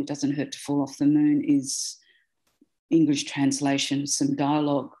title, "It Doesn't Hurt to Fall Off the Moon," is English translation, some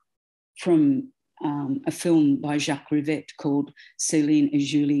dialogue from a film by Jacques Rivette called Céline et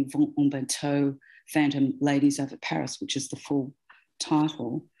Julie vont en bateau, Phantom Ladies Over Paris, which is the full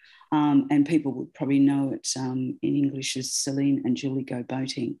title. And people would probably know it in English as Céline and Julie Go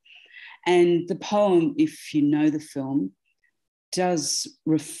Boating. And the poem, if you know the film, does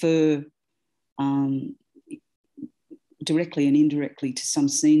refer directly and indirectly to some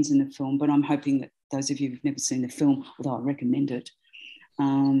scenes in the film, but I'm hoping that those of you who've never seen the film, although I recommend it,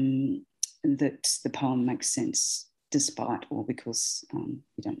 that the poem makes sense despite or because you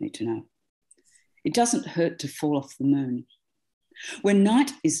don't need to know. It doesn't hurt to fall off the moon. When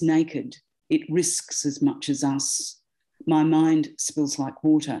night is naked, it risks as much as us. My mind spills like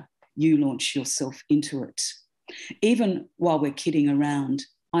water. You launch yourself into it. Even while we're kidding around,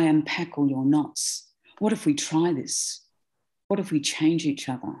 I unpack all your knots. What if we try this? What if we change each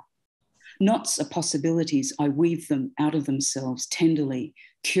other? Knots are possibilities. I weave them out of themselves tenderly,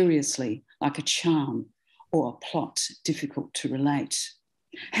 curiously, like a charm or a plot difficult to relate.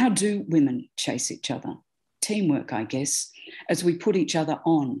 How do women chase each other? Teamwork, I guess, as we put each other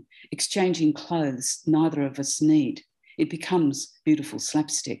on, exchanging clothes neither of us need. It becomes beautiful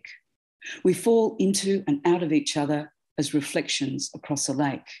slapstick. We fall into and out of each other as reflections across a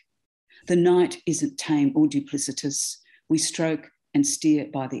lake. The night isn't tame or duplicitous. We stroke and steer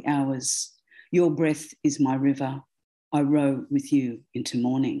by the hours. Your breath is my river. I row with you into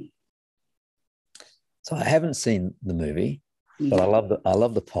morning. So I haven't seen the movie, but I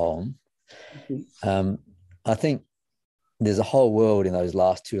love the poem. I think there's a whole world in those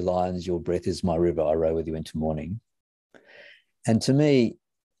last two lines. Your breath is my river. I row with you into morning. And to me,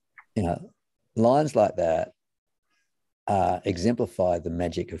 lines like that exemplify the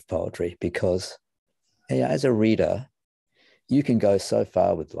magic of poetry, because as a reader, you can go so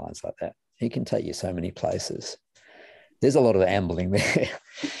far with lines like that. It can take you so many places. There's a lot of ambling there.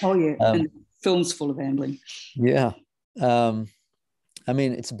 Oh, yeah. And film's full of ambling. Yeah. I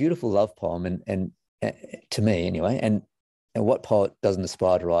mean, it's a beautiful love poem, and to me anyway. And And what poet doesn't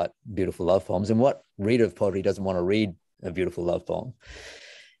aspire to write beautiful love poems? And what reader of poetry doesn't want to read a beautiful love poem?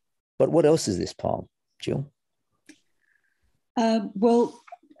 But what else is this poem, Jill? Well,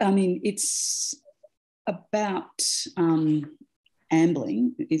 I mean, it's about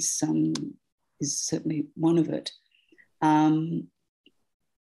ambling is certainly one of it. And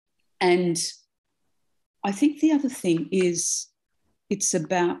I think the other thing is it's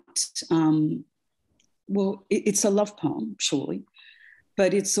about, it's a love poem, surely,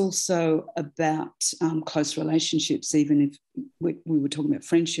 but it's also about close relationships, even if we were talking about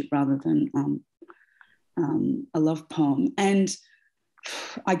friendship rather than a love poem. And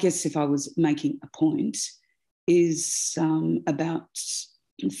I guess if I was making a point, is about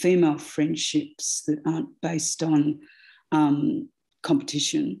female friendships that aren't based on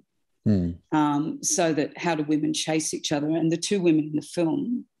competition. So that how do women chase each other? And the two women in the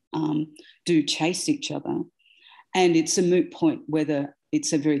film do chase each other. And it's a moot point whether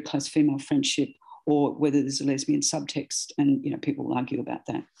it's a very close female friendship or whether there's a lesbian subtext. And, people will argue about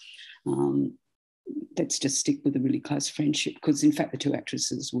that. Let's just stick with a really close friendship because, in fact, the two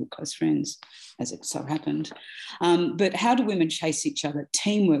actresses were close friends, as it so happened. But how do women chase each other?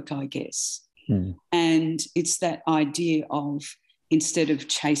 Teamwork, I guess. And it's that idea of instead of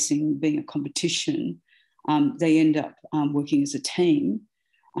chasing, being a competition, they end up working as a team,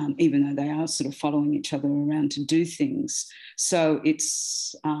 even though they are sort of following each other around to do things. So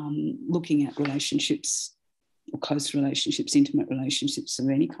it's looking at relationships, or close relationships, intimate relationships of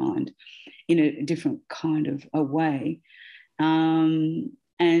any kind, in a different kind of a way.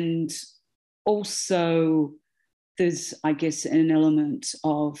 And also there's, I guess, an element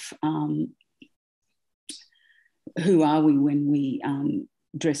of who are we when we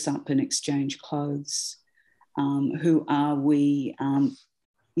dress up and exchange clothes? Who are we,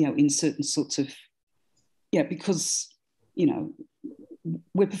 in certain sorts of, because,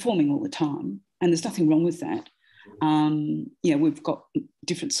 we're performing all the time and there's nothing wrong with that. We've got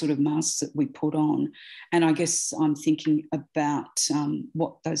different sort of masks that we put on. And I guess I'm thinking about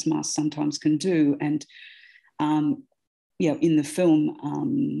what those masks sometimes can do. And, in the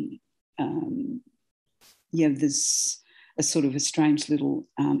film, there's a sort of a strange little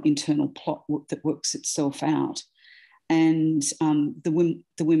internal plot that works itself out. And the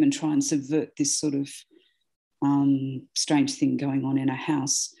women try and subvert this sort of strange thing going on in a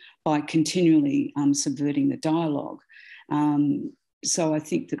house by continually subverting the dialogue. So I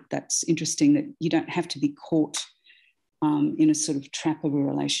think that that's interesting, that you don't have to be caught in a sort of trap of a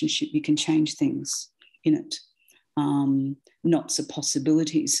relationship. You can change things in it. Knots are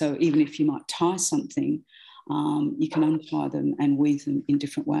possibilities. So even if you might tie something, you can untie them and weave them in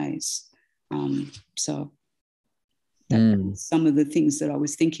different ways. So that's some of the things that I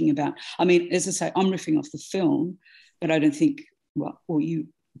was thinking about. I mean, as I say, I'm riffing off the film, but I don't think, you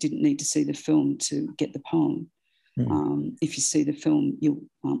didn't need to see the film to get the poem. If you see the film, you'll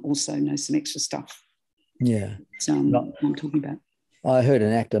also know some extra stuff. Yeah. So I'm talking about. I heard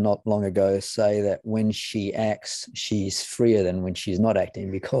an actor not long ago say that when she acts, she's freer than when she's not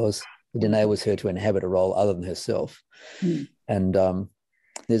acting, because it enables her to inhabit a role other than herself. And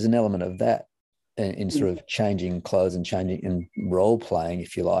there's an element of that in sort of changing clothes and changing in role playing,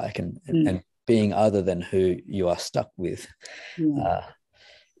 if you like, and being other than who you are stuck with.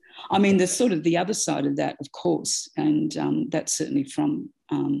 I mean, there's sort of the other side of that, of course, and that's certainly from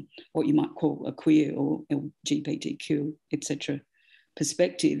what you might call a queer or LGBTQ, etc.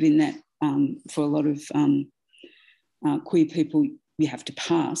 perspective, in that for a lot of queer people, you have to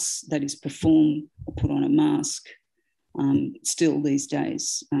pass, that is perform or put on a mask still these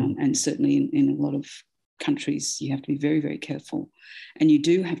days. And certainly in a lot of countries, you have to be very, very careful. And you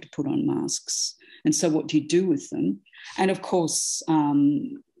do have to put on masks. And so what do you do with them? And of course,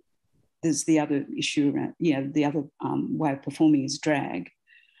 there's the other issue around, the other way of performing is drag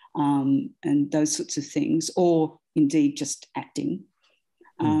and those sorts of things, or indeed just acting.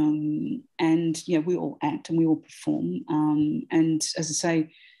 And we all act and we all perform. And as I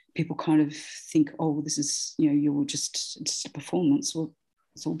say, people kind of think, oh, this is, it's a performance. Well,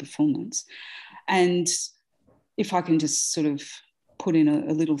 it's all performance. And if I can just sort of put in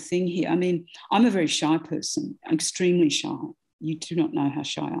a little thing here, I mean, I'm a very shy person. I'm extremely shy. You do not know how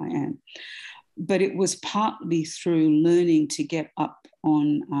shy I am. But it was partly through learning to get up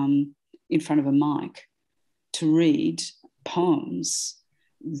on in front of a mic to read poems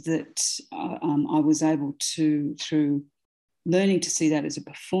that I was able to, through learning to see that as a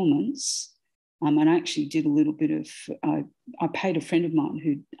performance, and I actually did a little bit of, I paid a friend of mine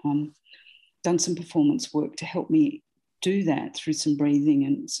who'd done some performance work to help me do that through some breathing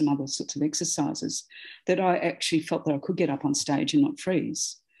and some other sorts of exercises that I actually felt that I could get up on stage and not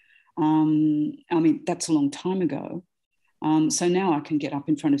freeze. I mean, that's a long time ago. So now I can get up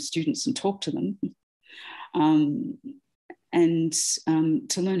in front of students and talk to them. And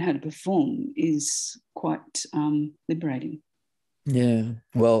to learn how to perform is quite liberating. Yeah.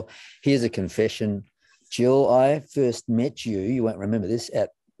 Well, here's a confession. Jill, I first met you, you won't remember this, at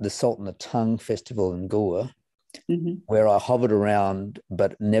the Salt and the Tongue Festival in Goa, mm-hmm. where I hovered around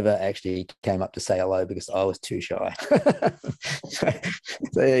but never actually came up to say hello because I was too shy. So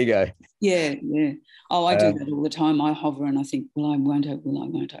there you go. Yeah, yeah. Oh, I do that all the time. I hover and I think, well, I won't, will I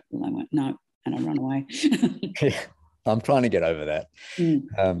won't, will I won't. No, and I run away. Yeah, I'm trying to get over that.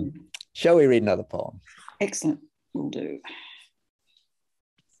 Shall we read another poem? Excellent. Will do.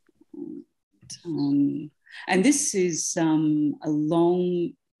 And this is a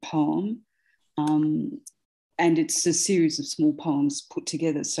long poem, and it's a series of small poems put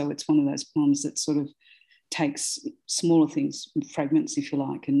together. So it's one of those poems that sort of takes smaller things, fragments, if you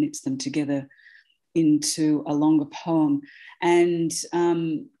like, and knits them together into a longer poem. And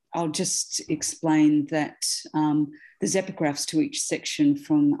I'll just explain that there's epigraphs to each section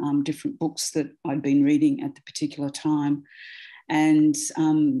from different books that I'd been reading at the particular time. And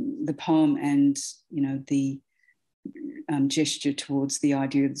the poem and, you know, the gesture towards the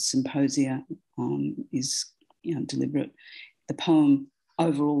idea of the symposia is, you know, deliberate. The poem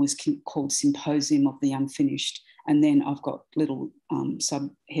overall is called Symposium of the Unfinished. And then I've got little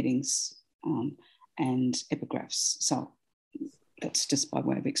subheadings and epigraphs. So that's just by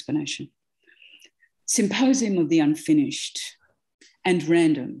way of explanation. Symposium of the Unfinished and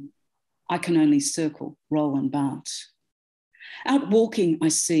random. I can only circle, roll and bart. Out walking, I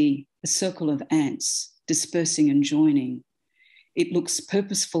see a circle of ants dispersing and joining. It looks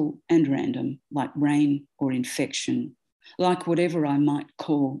purposeful and random, like rain or infection, like whatever I might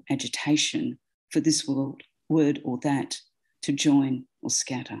call agitation for this word or that, to join or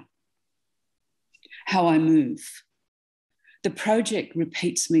scatter. How I move. The project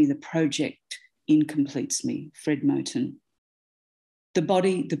repeats me, the project incompletes me, Fred Moten. The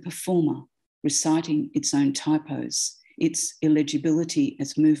body, the performer, reciting its own typos, its illegibility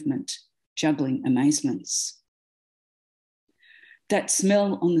as movement, juggling amazements. That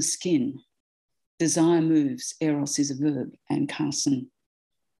smell on the skin, desire moves, eros is a verb, and Carson.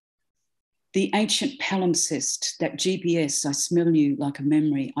 The ancient palimpsest, that GPS, I smell you like a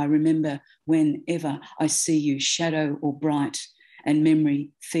memory. I remember whenever I see you, shadow or bright, and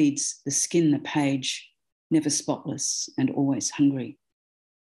memory feeds the skin, the page, never spotless and always hungry.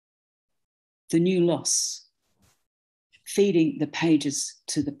 The new loss, feeding the pages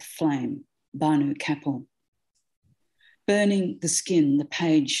to the flame, Banu Kapil. Burning the skin, the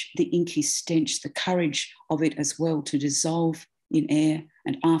page, the inky stench, the courage of it as well to dissolve in air,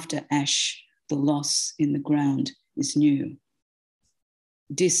 and after ash, the loss in the ground is new.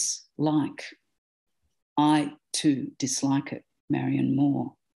 Dislike. I too dislike it, Marion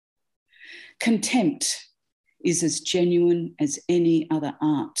Moore. Contempt is as genuine as any other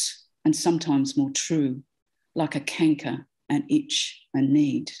art, and sometimes more true, like a canker, an itch, a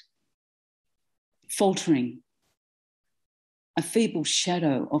need. Faltering, a feeble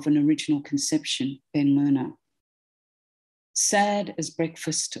shadow of an original conception, Ben Lerner. Sad as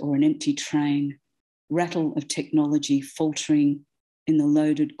breakfast or an empty train, rattle of technology faltering in the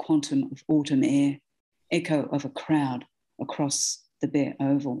loaded quantum of autumn air, echo of a crowd across the bare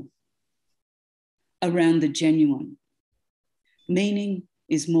oval. Around the genuine, meaning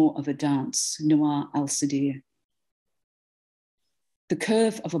is more of a dance, Noir Al-Sadir. The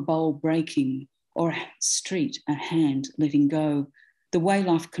curve of a bowl breaking, or a street, a hand letting go, the way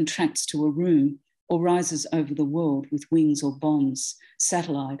life contracts to a room or rises over the world with wings or bombs,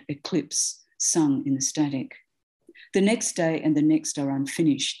 satellite, eclipse, sung in the static. The next day and the next are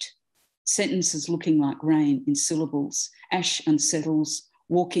unfinished. Sentences looking like rain in syllables, ash unsettles,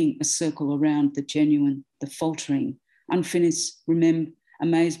 walking a circle around the genuine, the faltering, unfinished, remember,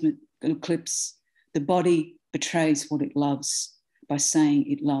 amazement, eclipse. The body betrays what it loves by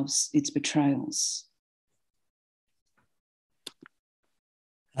saying it loves its betrayals.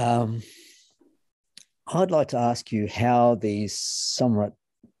 I'd like to ask you how these somewhat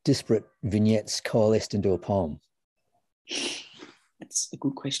disparate vignettes coalesced into a poem. That's a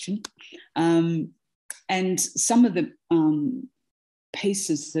good question. And some of the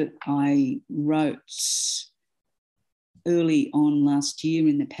pieces that I wrote early on last year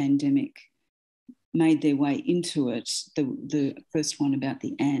in the pandemic made their way into it. The first one about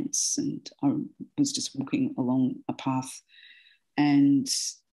the ants, and I was just walking along a path and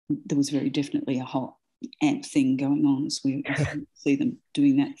there was very definitely a ant thing going on, as we see them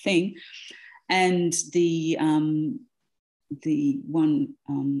doing that thing. And the one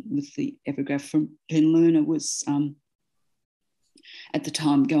with the epigraph from Ben Lerner was at the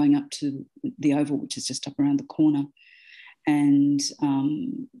time going up to the Oval, which is just up around the corner. And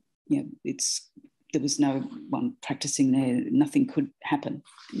there was no one practicing there. Nothing could happen.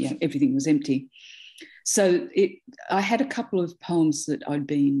 Everything was empty. So I had a couple of poems that I'd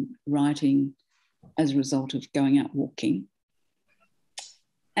been writing as a result of going out walking.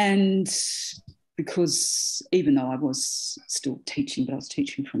 And because even though I was still teaching, but I was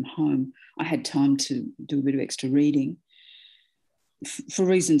teaching from home, I had time to do a bit of extra reading. For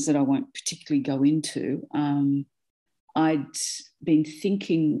reasons that I won't particularly go into, I'd been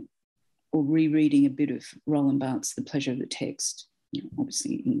thinking or rereading a bit of Roland Barthes' The Pleasure of the Text,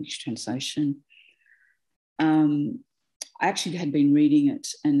 obviously English translation. I actually had been reading it,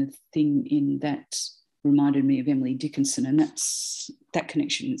 and the thing in that reminded me of Emily Dickinson, and that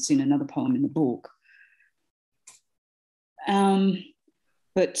connection is in another poem in the book.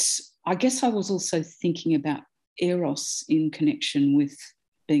 But I guess I was also thinking about Eros in connection with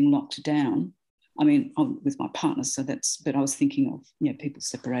being locked down. I mean, I'm with my partner, but I was thinking of, people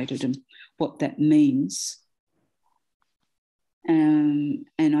separated and what that means. And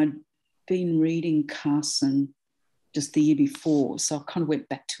I'd been reading Carson just the year before, so I kind of went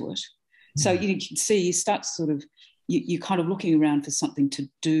back to it. So you can see, you start sort of, you're kind of looking around for something to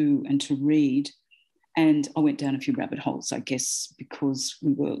do and to read. And I went down a few rabbit holes, I guess, because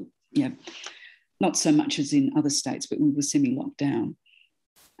we were, not so much as in other states, but we were semi-locked down.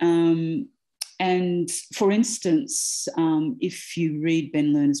 And for instance, if you read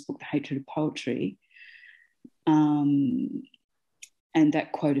Ben Lerner's book, The Hatred of Poetry, and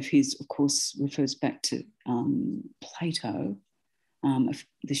that quote of his, of course, refers back to Plato, of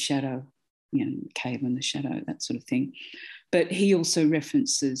the shadow, cave and the shadow, that sort of thing. But he also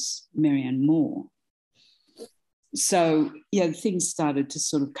references Marianne Moore. So, things started to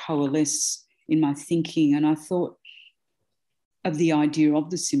sort of coalesce in my thinking, and I thought of the idea of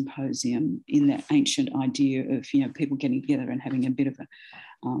the symposium in that ancient idea of, people getting together and having a bit of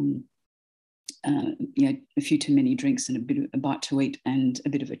a few too many drinks and a bite to eat and a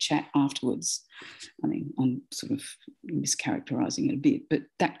bit of a chat afterwards. I mean, I'm sort of mischaracterising it a bit, but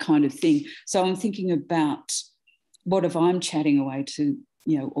that kind of thing. So I'm thinking about what if I'm chatting away to,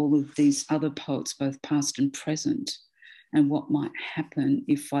 all of these other poets, both past and present, and what might happen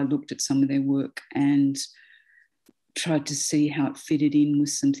if I looked at some of their work and tried to see how it fitted in with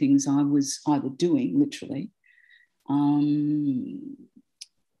some things I was either doing, literally,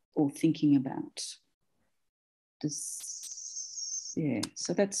 or thinking about.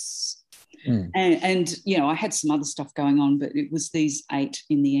 So that's, and I had some other stuff going on, but it was these 8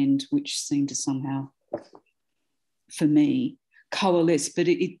 in the end which seemed to somehow, for me, coalesce. But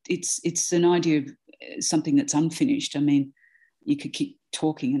it's an idea of something that's unfinished. I mean, you could keep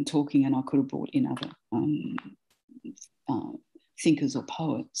talking, and I could have brought in other thinkers or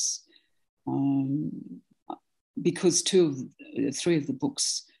poets, because 3 of the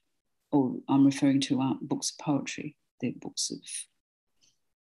books, or I'm referring to, aren't books of poetry. They're books of,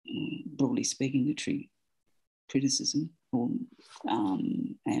 broadly speaking, literary criticism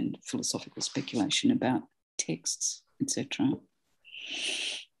and philosophical speculation about texts, etc.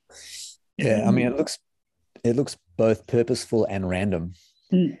 Yeah, I mean, it looks both purposeful and random.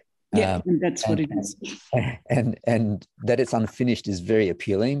 Yeah, and that's what it is. And that it's unfinished is very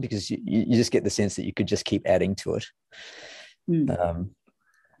appealing, because you just get the sense that you could just keep adding to it.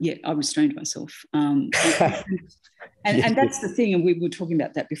 Yeah, I restrained myself. And that's the thing, and we were talking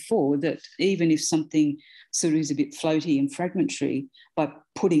about that before, that even if something sort of is a bit floaty and fragmentary, by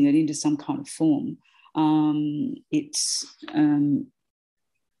putting it into some kind of form,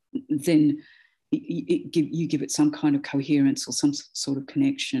 then you give it some kind of coherence or some sort of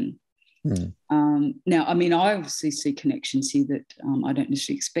connection. Now, I mean, I obviously see connections here that I don't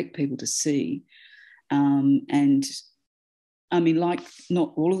necessarily expect people to see. And I mean, like,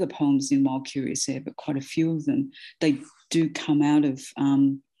 not all of the poems in Wild Curious Air, but quite a few of them, they do come out of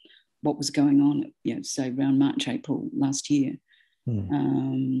what was going on, say around March, April last year.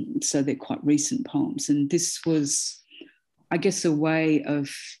 So they're quite recent poems. And this was, I guess, a way of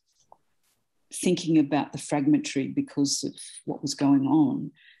thinking about the fragmentary because of what was going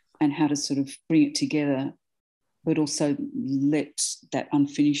on, and how to sort of bring it together, but also let that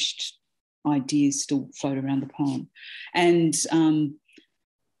unfinished idea still float around the poem. And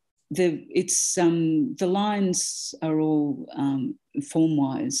the lines are all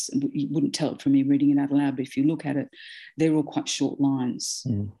form-wise. You wouldn't tell it from me reading it out loud, but if you look at it, they're all quite short lines.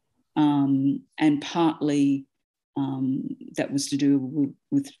 and partly that was to do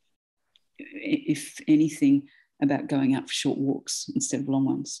with, if anything, about going out for short walks instead of long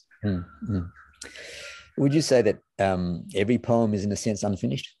ones. Mm-hmm. Would you say that every poem is in a sense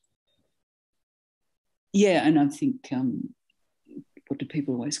unfinished? Yeah, and I think, what do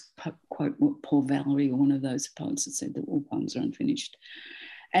people always quote? What, Paul Valery, or one of those poets that said that all poems are unfinished.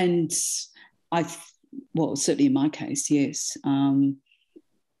 And well, certainly in my case, yes.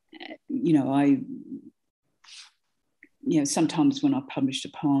 Sometimes when I published a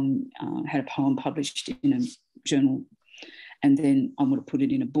poem, had a poem published in a journal, and then I want to put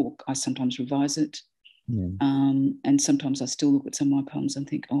it in a book, I sometimes revise it. Mm. And sometimes I still look at some of my poems and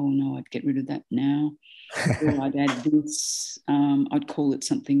think, oh no, I'd get rid of that now. Or I'd add this, I'd call it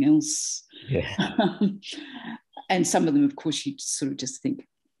something else. Yeah. And some of them, of course, you sort of just think,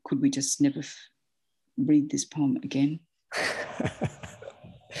 could we just never read this poem again?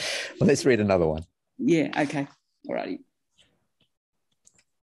 Well, let's read another one. Yeah, okay, all righty.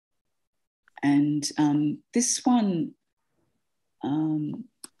 And this one,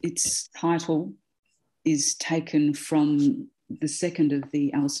 its title is taken from the second of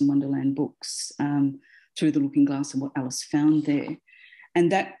the Alice in Wonderland books, Through the Looking Glass and What Alice Found There.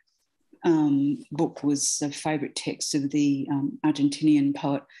 And that book was a favourite text of the Argentinian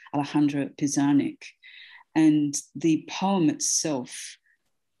poet Alejandro Pizarnik. And the poem itself,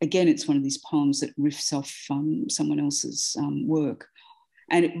 again, it's one of these poems that riffs off someone else's work.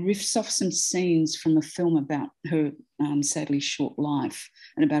 And it riffs off some scenes from a film about her sadly short life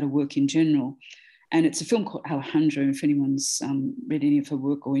and about her work in general. And it's a film called Alejandro. If anyone's read any of her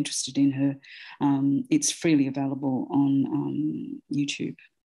work or interested in her, it's freely available on YouTube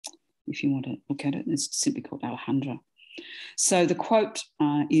if you want to look at it. It's simply called Alejandro. So the quote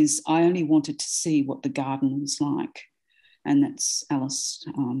is, "I only wanted to see what the garden was like." And that's Alice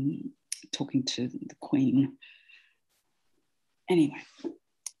talking to the Queen. Anyway,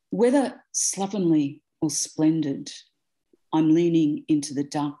 whether slovenly or splendid, I'm leaning into the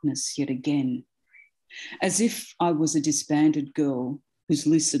darkness yet again, as if I was a disbanded girl whose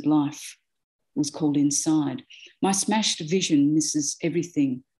lucid life was called inside. My smashed vision misses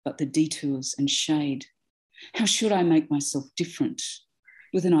everything but the detours and shade. How should I make myself different,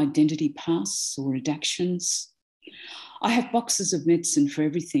 with an identity pass or redactions? I have boxes of medicine for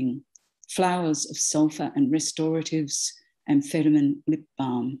everything, flowers of sulphur and restoratives, amphetamine lip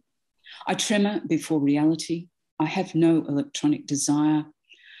balm. I tremor before reality. I have no electronic desire.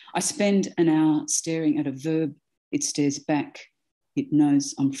 I spend an hour staring at a verb. It stares back. It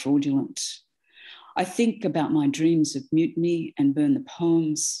knows I'm fraudulent. I think about my dreams of mutiny and burn the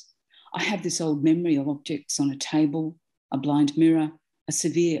poems. I have this old memory of objects on a table, a blind mirror, a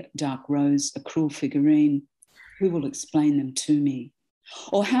severe dark rose, a cruel figurine. Who will explain them to me?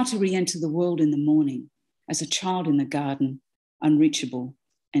 Or how to re-enter the world in the morning as a child in the garden, unreachable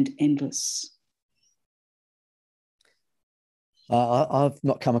and endless. I've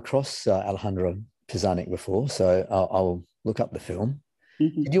not come across Alejandro Pizarnik before, so I'll look up the film.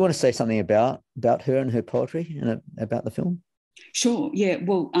 Mm-hmm. Did you want to say something about her and her poetry and about the film? Sure, yeah.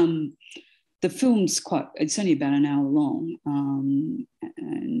 Well, the film's it's only about an hour long,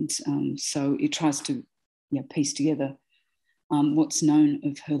 so it tries to piece together what's known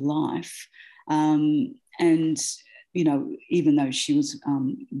of her life. And, even though she was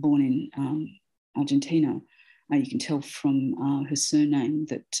born in Argentina, you can tell from her surname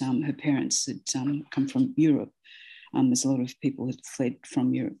that her parents had come from Europe. There's a lot of people who had fled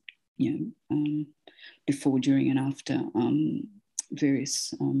from Europe, before, during, and after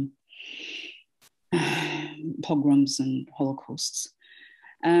various pogroms and holocausts.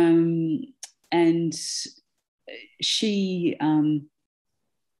 And she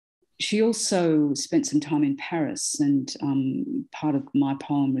also spent some time in Paris, and part of my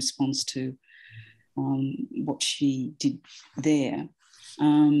poem responds to what she did there.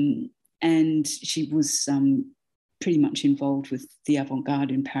 And she was pretty much involved with the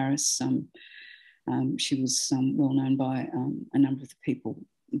avant-garde in Paris. She was well known by a number of the people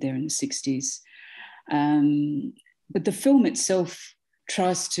there in the 60s. But the film itself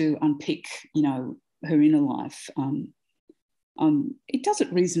tries to unpick, her inner life. It does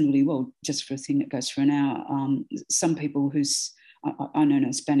it reasonably well, just for a thing that goes for an hour. Some people I know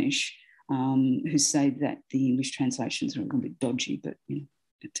no Spanish, who say that the English translations are a little bit dodgy, but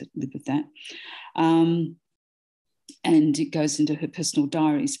have to live with that. And it goes into her personal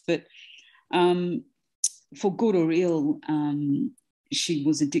diaries. But for good or ill, she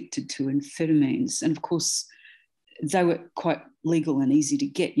was addicted to amphetamines. And of course, they were quite legal and easy to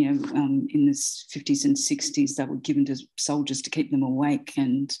get. In the 50s and 60s, they were given to soldiers to keep them awake,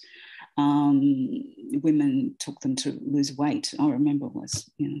 and women took them to lose weight. I remember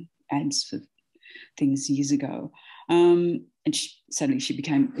ads for things years ago. And suddenly she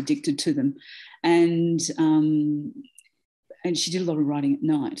became addicted to them. And she did a lot of writing at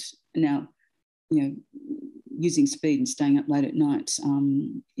night. Now, using speed and staying up late at night,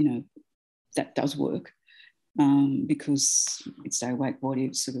 that does work, because you'd stay awake while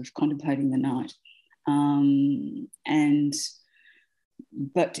you're sort of contemplating the night.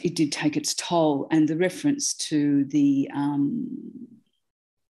 But it did take its toll. And the reference to the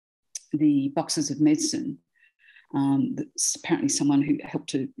boxes of medicine, that's apparently someone who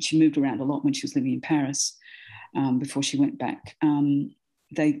helped her. She moved around a lot when she was living in Paris, before she went back.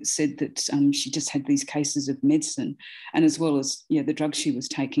 They said that she just had these cases of medicine, and as well as the drugs she was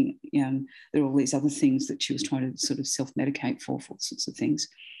taking, there are all these other things that she was trying to sort of self-medicate for all sorts of things.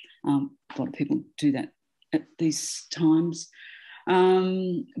 A lot of people do that at these times.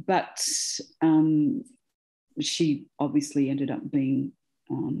 But she obviously ended up being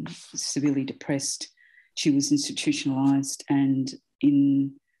severely depressed. She was institutionalised, and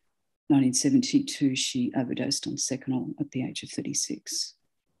in 1972 she overdosed on Seconal at the age of 36.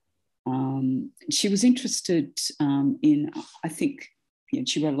 She was interested in, I think,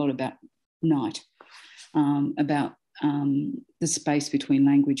 she wrote a lot about night, about the space between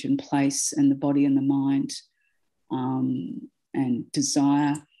language and place, and the body and the mind, and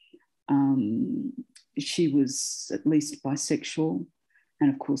desire. She was at least bisexual,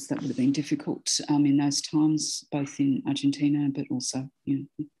 and of course that would have been difficult in those times, both in Argentina but also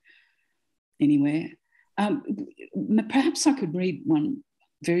anywhere. Perhaps I could read one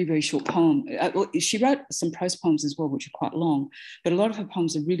very, very short poem. She wrote some prose poems as well, which are quite long, but a lot of her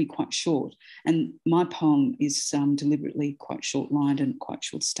poems are really quite short. And my poem is deliberately quite short-lined and quite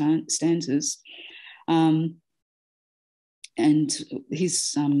short stanzas. And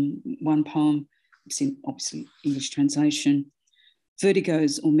here's one poem. It's in, obviously, English translation.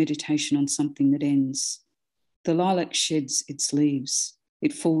 Vertigos, or meditation on something that ends. The lilac sheds its leaves.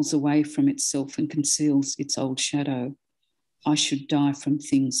 It falls away from itself and conceals its old shadow. I should die from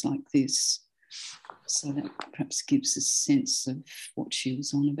things like this. So that perhaps gives a sense of what she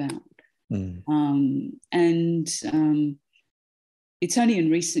was on about. It's only in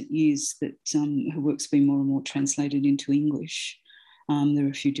recent years that her work's been more and more translated into English. There are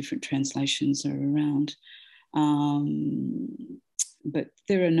a few different translations that are around. But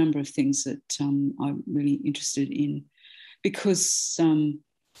there are a number of things that I'm really interested in, because I'm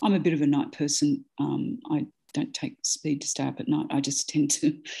a bit of a night person. I don't take speed to stay up at night. I just tend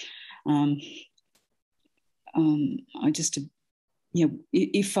to,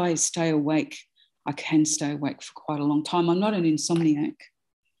 if I stay awake, I can stay awake for quite a long time. I'm not an insomniac,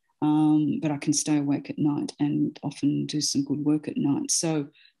 but I can stay awake at night and often do some good work at night. So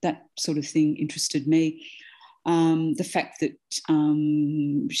that sort of thing interested me. The fact that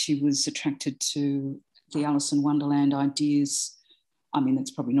she was attracted to the Alice in Wonderland ideas, I mean,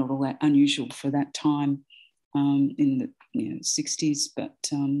 that's probably not all that unusual for that time in the 60s, but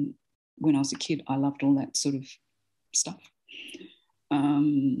when I was a kid, I loved all that sort of stuff.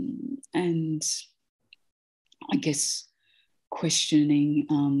 And I guess questioning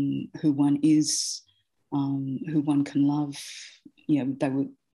who one is, who one can love, they were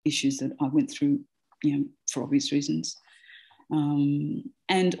issues that I went through, for obvious reasons.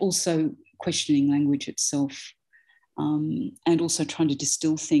 And also questioning language itself, and also trying to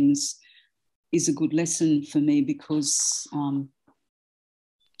distill things is a good lesson for me, because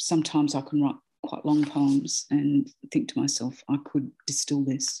sometimes I can write quite long poems and think to myself, I could distill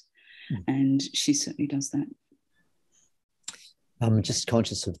this. And she certainly does that. I'm just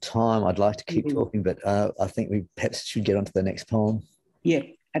conscious of time. I'd like to keep talking, but I think we perhaps should get on to the next poem. Yeah,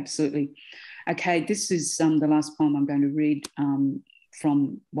 absolutely. Okay, this is the last poem I'm going to read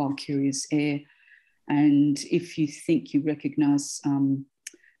from Wild Curious Air. And if you think you recognise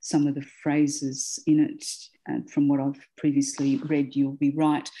some of the phrases in it, from what I've previously read, you'll be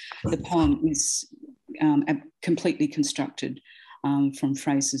right. The poem is completely constructed from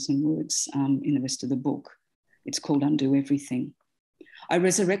phrases and words in the rest of the book. It's called Undo Everything. I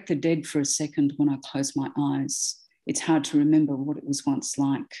resurrect the dead for a second when I close my eyes. It's hard to remember what it was once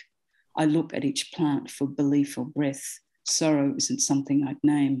like. I look at each plant for belief or breath. Sorrow isn't something I'd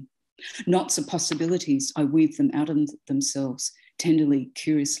name. Knots of possibilities, I weave them out of themselves, tenderly,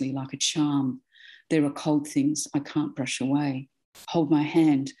 curiously, like a charm. There are cold things I can't brush away. Hold my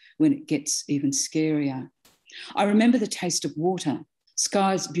hand when it gets even scarier. I remember the taste of water,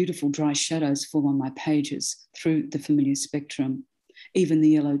 Sky's beautiful dry shadows fall on my pages through the familiar spectrum. Even the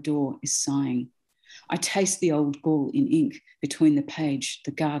yellow door is sighing. I taste the old gall in ink between the page,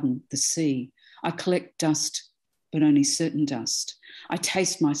 the garden, the sea. I collect dust, but only certain dust. I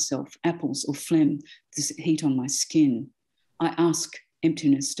taste myself, apples or phlegm, this heat on my skin. I ask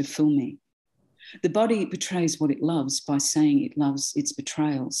emptiness to fill me. The body betrays what it loves by saying it loves its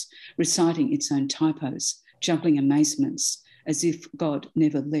betrayals, reciting its own typos, juggling amazements, as if God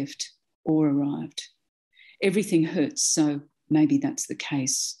never left or arrived. Everything hurts, so maybe that's the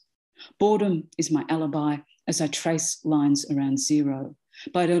case. Boredom is my alibi as I trace lines around zero,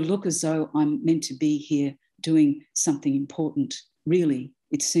 but I look as though I'm meant to be here doing something important. Really,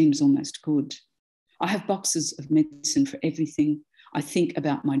 it seems almost good. I have boxes of medicine for everything. I think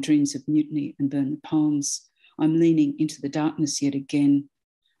about my dreams of mutiny and burn the poems. I'm leaning into the darkness yet again.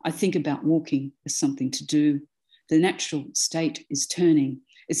 I think about walking as something to do. The natural state is turning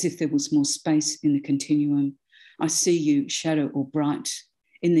as if there was more space in the continuum. I see you, shadow or bright,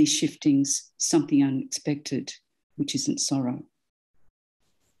 in these shiftings, something unexpected, which isn't sorrow.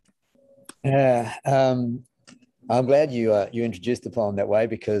 Yeah, I'm glad you introduced the poem that way,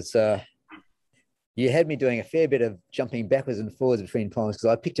 because you had me doing a fair bit of jumping backwards and forwards between poems,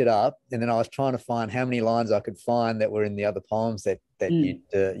 because I picked it up and then I was trying to find how many lines I could find that were in the other poems that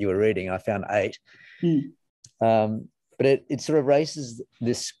you were reading, and I found 8. But it sort of raises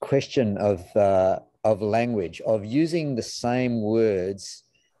this question of language, of using the same words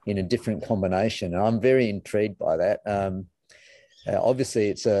in a different combination. And I'm very intrigued by that. Obviously,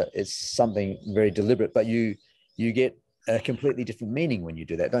 it's something very deliberate, but you get a completely different meaning when you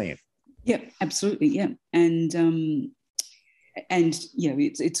do that, don't you? Yeah, absolutely. Yeah, and yeah,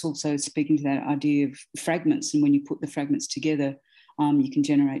 it's also speaking to that idea of fragments, and when you put the fragments together, you can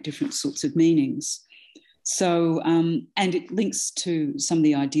generate different sorts of meanings. So, and it links to some of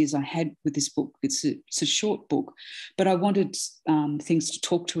the ideas I had with this book. It's a short book, but I wanted things to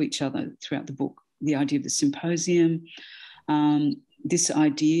talk to each other throughout the book. The idea of the symposium, this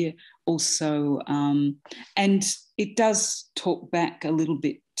idea also, and it does talk back a little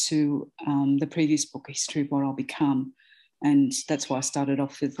bit to the previous book, History of What I'll Become. And that's why I started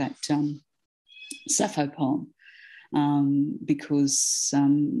off with that Sappho poem. Because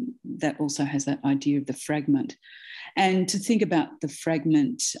that also has that idea of the fragment. And to think about the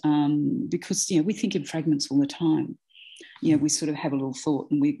fragment, because, we think in fragments all the time. We sort of have a little thought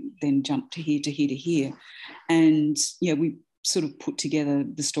and we then jump to here, to here, to here. And, we sort of put together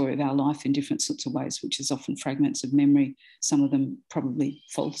the story of our life in different sorts of ways, which is often fragments of memory, some of them probably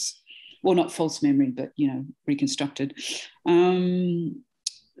false. Well, not false memory, but, reconstructed.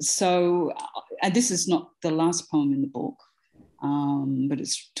 So, and this is not the last poem in the book, but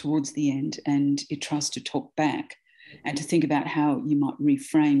it's towards the end, and it tries to talk back and to think about how you might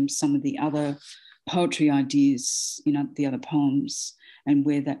reframe some of the other poetry ideas, the other poems, and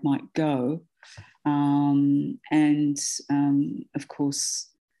where that might go. Of course,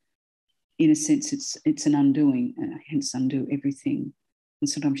 in a sense, it's an undoing, hence undo everything. And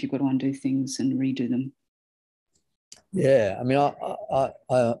sometimes you've got to undo things and redo them. Yeah, I mean,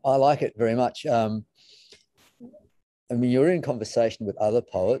 I like it very much. I mean, you're in conversation with other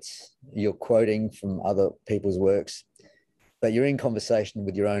poets, you're quoting from other people's works, but you're in conversation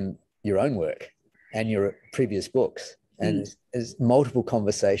with your own work and your previous books. And there's multiple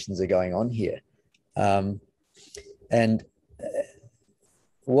conversations are going on here. And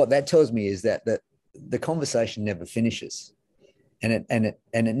what that tells me is that the conversation never finishes, and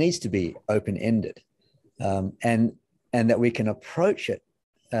it needs to be open-ended. And that we can approach it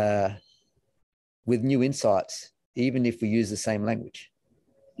with new insights, even if we use the same language.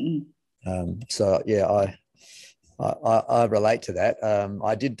 So yeah, I relate to that.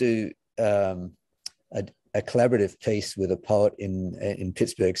 I did do a collaborative piece with a poet in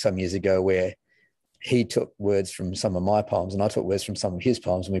Pittsburgh some years ago, where he took words from some of my poems and I took words from some of his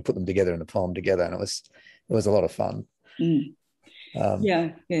poems, and we put them together in a poem together, and it was a lot of fun.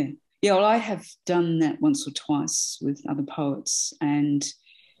 Yeah. Well, I have done that once or twice with other poets, and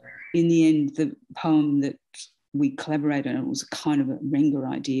in the end, the poem that we collaborated on, it was a kind of a Renga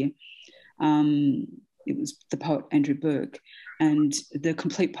idea. It was the poet Andrew Burke, and the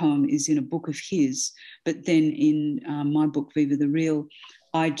complete poem is in a book of his. But then in my book, Viva the Real,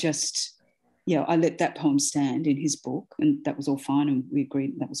 I let that poem stand in his book, and that was all fine, and we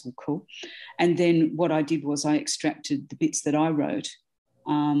agreed that was all cool. And then what I did was I extracted the bits that I wrote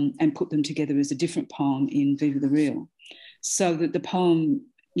and put them together as a different poem in Viva the Real, so that the poem,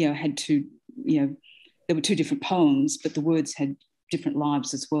 had two, there were two different poems, but the words had different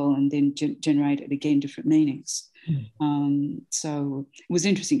lives as well, and then generated again different meanings. So it was an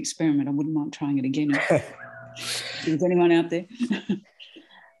interesting experiment. I wouldn't mind trying it again if there's anyone out there.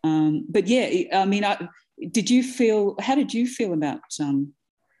 But yeah, I mean, how did you feel about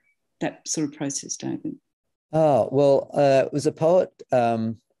that sort of process, David? Oh, well, it was a poet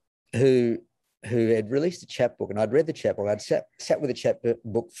who had released a chapbook, and I'd read the chapbook. I'd sat with the chapbook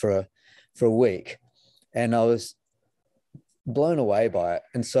for a week, and I was blown away by it.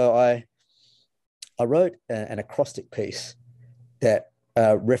 And so I wrote an acrostic piece that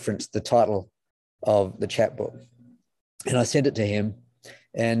referenced the title of the chapbook, and I sent it to him,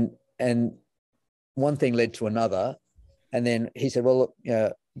 and one thing led to another, and then he said, "Well, look,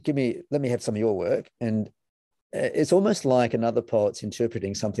 let me have some of your work." And it's almost like another poet's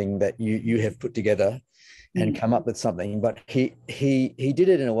interpreting something that you have put together and come up with something, but he did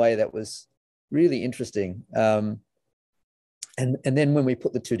it in a way that was really interesting. And then when we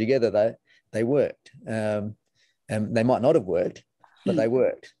put the two together, they worked. And they might not have worked, but they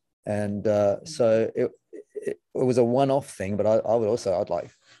worked. And so it was a one-off thing, but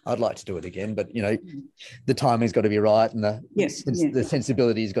I'd like to do it again, but the timing's got to be right, and the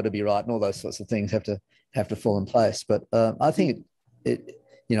sensibility's got to be right, and all those sorts of things have to fall in place. But I think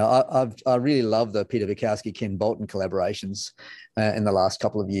I really love the Peter Bukowski, Ken Bolton collaborations in the last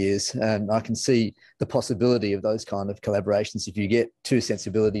couple of years, and I can see the possibility of those kind of collaborations if you get two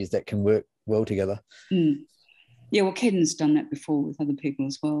sensibilities that can work well together. Yeah, well, Ken's done that before with other people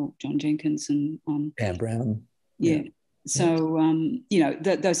as well, John Jenkins and Pam Brown. Yeah. So,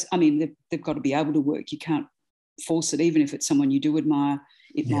 those, I mean, they've got to be able to work. You can't force it, even if it's someone you do admire,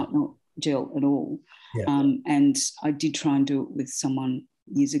 it might not gel at all. Yeah. And I did try and do it with someone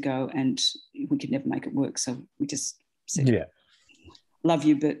years ago, and we could never make it work. So we just said, love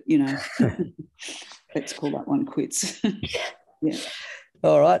you, but, let's call that one quits. Yeah.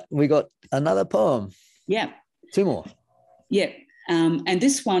 All right. We got another poem. Yeah. Two more. Yeah. And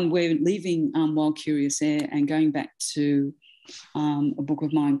this one, we're leaving Wild Curious Air and going back to a book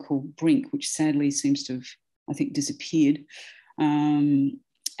of mine called Brink, which sadly seems to have, I think, disappeared. And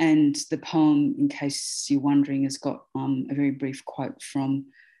the poem, in case you're wondering, has got a very brief quote from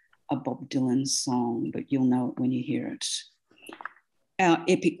a Bob Dylan song, but you'll know it when you hear it. Our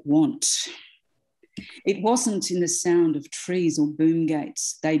epic want. It wasn't in the sound of trees or boom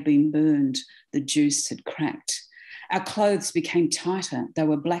gates. They'd been burned. The juice had cracked. Our clothes became tighter. They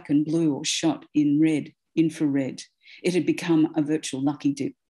were black and blue or shot in red, infrared. It had become a virtual lucky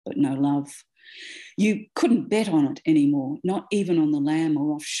dip, but no love. You couldn't bet on it anymore, not even on the lam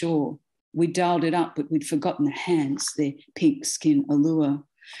or offshore. We dialed it up, but we'd forgotten the hands, their pink skin allure.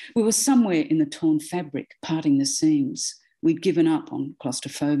 We were somewhere in the torn fabric, parting the seams. We'd given up on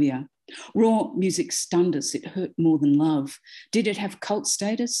claustrophobia. Raw music stunned us. It hurt more than love. Did it have cult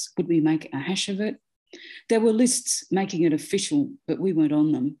status? Would we make a hash of it? There were lists making it official, but we weren't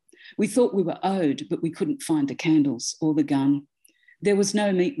on them. We thought we were owed, but we couldn't find the candles or the gun. There was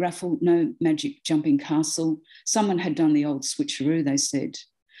no meat raffle, no magic jumping castle. Someone had done the old switcheroo, they said.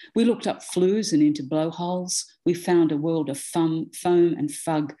 We looked up flues and into blowholes. We found a world of foam and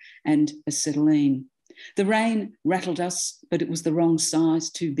fug and acetylene. The rain rattled us, but it was the wrong size,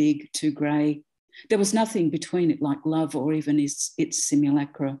 too big, too grey. There was nothing between it like love or even its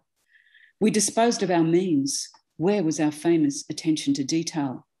simulacra. We disposed of our means. Where was our famous attention to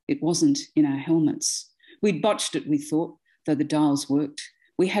detail? It wasn't in our helmets. We'd botched it, we thought, though the dials worked.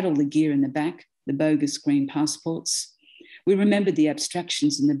 We had all the gear in the back, the bogus green passports. We remembered the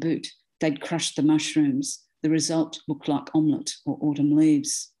abstractions in the boot. They'd crushed the mushrooms. The result looked like omelette or autumn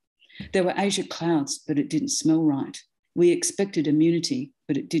leaves. There were azure clouds, but it didn't smell right. We expected immunity,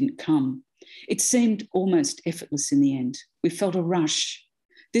 but it didn't come. It seemed almost effortless in the end. We felt a rush.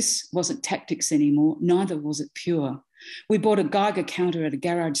 This wasn't tactics anymore, neither was it pure. We bought a Geiger counter at a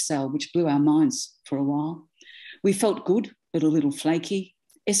garage sale, which blew our minds for a while. We felt good, but a little flaky.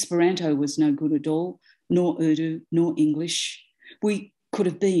 Esperanto was no good at all, nor Urdu, nor English. We could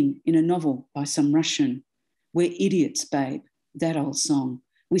have been in a novel by some Russian. We're idiots, babe, that old song.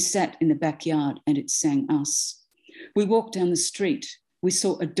 We sat in the backyard and it sang us. We walked down the street. We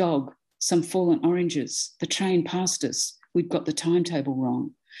saw a dog, some fallen oranges. The train passed us. We'd got the timetable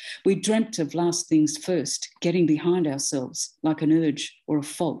wrong. We dreamt of last things first, getting behind ourselves like an urge or a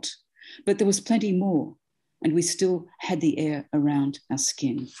fault. But there was plenty more, and we still had the air around our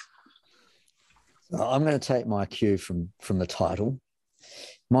skin. I'm going to take my cue from the title.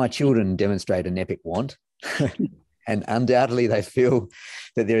 My children demonstrate an epic want, and undoubtedly they feel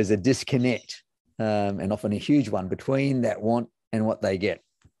that there is a disconnect, and often a huge one, between that want and what they get.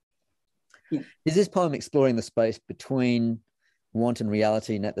 Yeah. Is this poem exploring the space between want and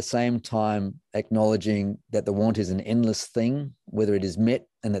reality, and at the same time acknowledging that the want is an endless thing, whether it is met,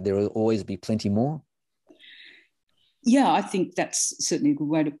 and that there will always be plenty more? Yeah, I think that's certainly a good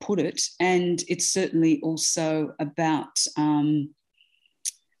way to put it. And it's certainly also about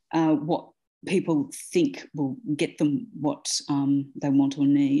what people think will get them what they want or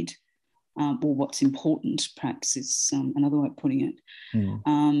need, or what's important, perhaps is another way of putting it.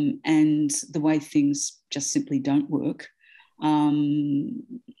 And the way things just simply don't work,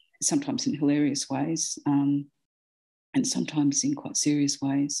 sometimes in hilarious ways, and sometimes in quite serious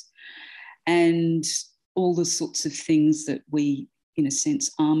ways. And all the sorts of things that we, in a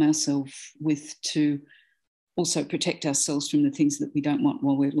sense, arm ourselves with to also protect ourselves from the things that we don't want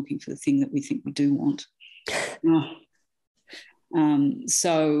while we're looking for the thing that we think we do want.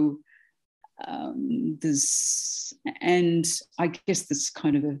 And I guess there's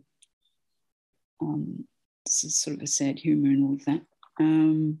kind of sort of a sad humour in all of that.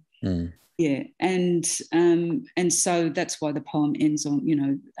 Yeah, and so that's why the poem ends on,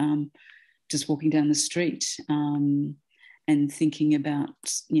 just walking down the street and thinking about,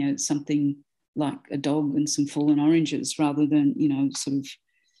 something like a dog and some fallen oranges, rather than, sort of,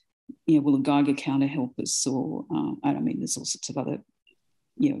 will a Geiger counter help us? Or, there's all sorts of other,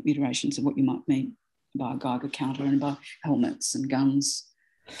 iterations of what you might mean by a Geiger counter and by helmets and guns,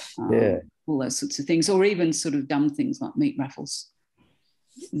 all those sorts of things, or even sort of dumb things like meat raffles.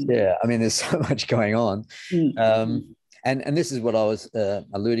 Yeah, I mean, there's so much going on. And this is what I was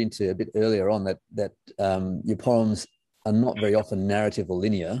alluding to a bit earlier on, that your poems are not very often narrative or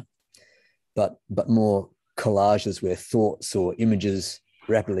linear, but more collages where thoughts or images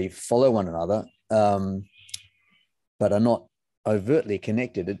rapidly follow one another, but are not overtly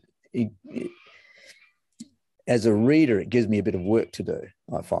connected. As a reader, it gives me a bit of work to do,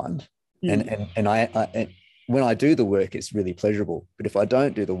 I find. And I when I do the work, it's really pleasurable. But if I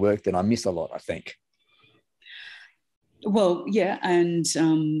don't do the work, then I miss a lot, I think. Well, yeah, and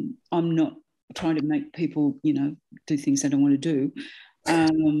I'm not trying to make people, do things they don't want to do.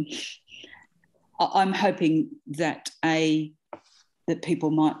 I'm hoping that that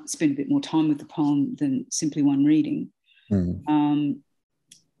people might spend a bit more time with the poem than simply one reading.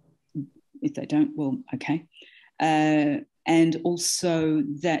 If they don't, well, okay. And also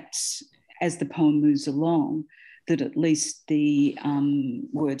that as the poem moves along, that at least the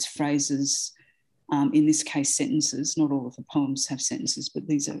words, phrases, in this case sentences, not all of the poems have sentences, but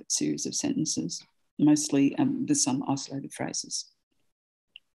these are a series of sentences, mostly there's some isolated phrases,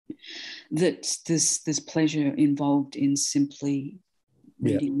 that there's pleasure involved in simply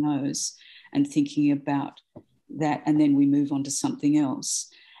reading those and thinking about that, and then we move on to something else.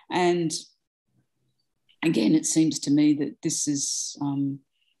 And again, it seems to me that this is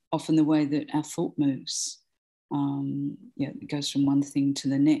often the way that our thought moves. It goes from one thing to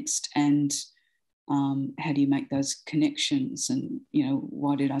the next. And how do you make those connections? And,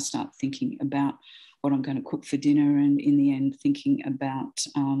 why did I start thinking about what I'm going to cook for dinner, and in the end thinking about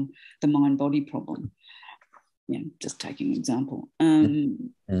the mind-body problem? Just taking an example. And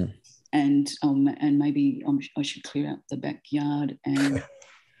maybe I should clear out the backyard, and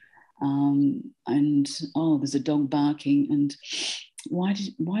there's a dog barking, and why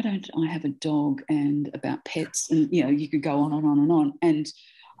don't I have a dog, and about pets, and you could go on and on and on. And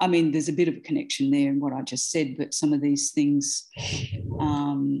I mean, there's a bit of a connection there in what I just said, but some of these things,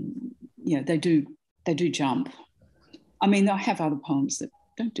 they do jump. I mean, I have other poems that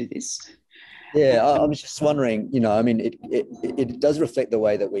don't do this. Yeah, I was just wondering, it does reflect the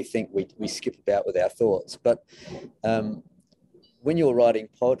way that we think we skip about with our thoughts. But when you're writing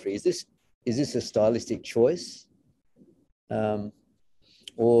poetry, is this a stylistic choice,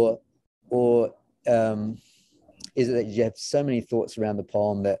 or is it that you have so many thoughts around the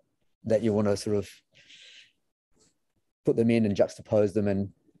poem that you want to sort of put them in and juxtapose them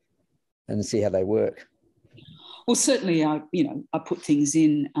and see how they work? Well, certainly, I put things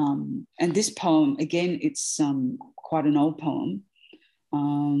in, and this poem, again, it's quite an old poem,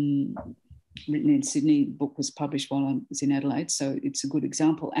 written in Sydney. The book was published while I was in Adelaide, so it's a good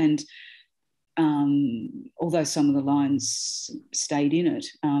example. And although some of the lines stayed in it,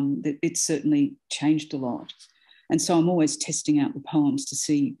 it certainly changed a lot. And so I'm always testing out the poems to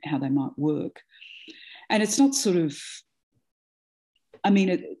see how they might work. And it's not sort of,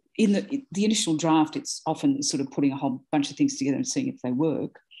 in the initial draft, it's often sort of putting a whole bunch of things together and seeing if they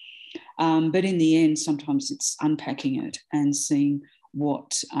work. But in the end, sometimes it's unpacking it and seeing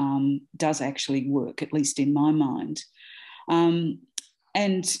what does actually work, at least in my mind. And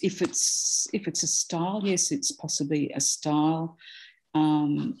if it's a style, yes, it's possibly a style.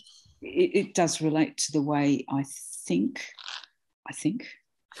 It does relate to the way I think. I think.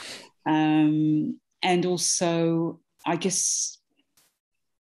 And also, I guess,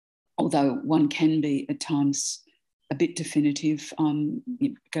 although one can be at times a bit definitive,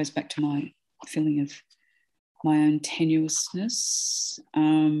 it goes back to my feeling of my own tenuousness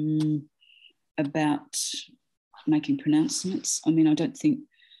about making pronouncements. I mean, I don't think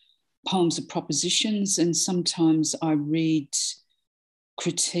poems are propositions, and sometimes I read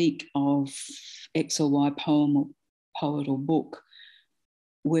critique of X or Y poem or poet or book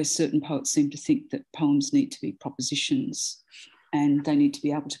where certain poets seem to think that poems need to be propositions and they need to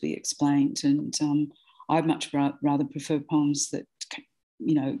be able to be explained. And I'd much rather prefer poems that,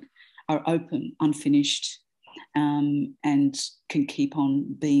 you know, are open, unfinished, and can keep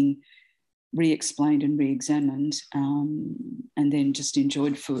on being re-explained and re-examined, and then just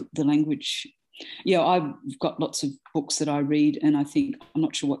enjoyed for the language. Yeah, I've got lots of books that I read and I think, I'm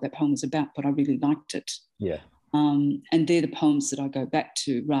not sure what that poem was about, but I really liked it. Yeah. And they're the poems that I go back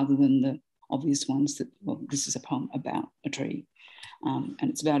to rather than the obvious ones that, well, this is a poem about a tree, and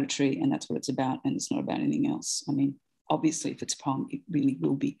it's about a tree and that's what it's about and it's not about anything else. I mean, obviously, if it's a poem, it really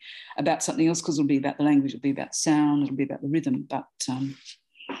will be about something else because it'll be about the language, it'll be about sound, it'll be about the rhythm. But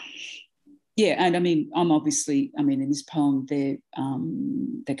yeah, and I mean, in this poem, they're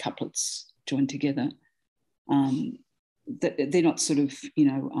couplets joined together. They're not sort of, you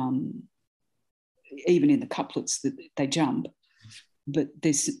know, even in the couplets that they jump, but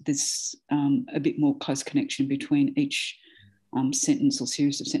there's a bit more close connection between each sentence or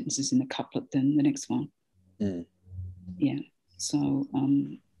series of sentences in the couplet than the next one. Mm. Yeah. So,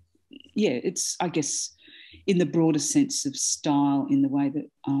 yeah, it's, I guess, in the broader sense of style, in the way that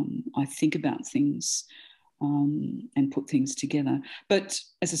I think about things and put things together. But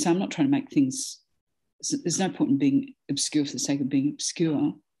as I say, I'm not trying to make things, there's no point in being obscure for the sake of being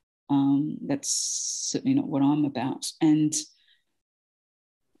obscure. That's certainly not what I'm about. And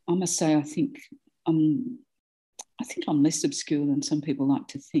I must say, I think I'm less obscure than some people like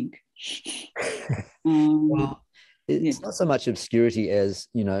to think. Well, it's not so much obscurity as,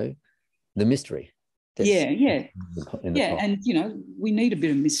 you know, the mystery. Yeah. In the poem. And, you know, we need a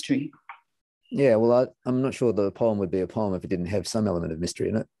bit of mystery. Yeah, well, I'm not sure the poem would be a poem if it didn't have some element of mystery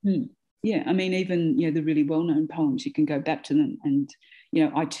in it. Yeah, I mean, even, you know, the really well-known poems, you can go back to them. And, you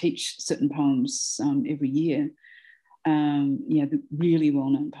know, I teach certain poems every year, you know, the really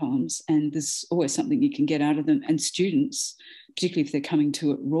well-known poems, and there's always something you can get out of them. And students, particularly if they're coming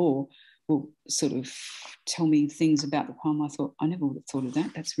to it raw, will sort of tell me things about the poem. I thought, I never would have thought of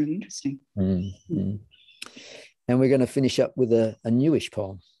that. That's really interesting. Mm-hmm. And we're going to finish up with a newish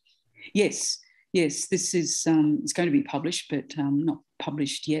poem. Yes, this is, it's going to be published, but not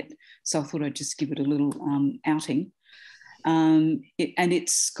published yet. So I thought I'd just give it a little outing. And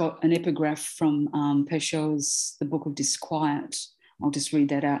it's got an epigraph from Peixoto's The Book of Disquiet. I'll just read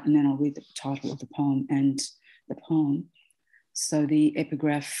that out and then I'll read the title of the poem and the poem. So the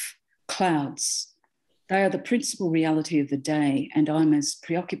epigraph: clouds. They are the principal reality of the day, and I'm as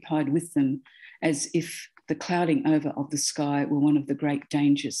preoccupied with them as if the clouding over of the sky were one of the great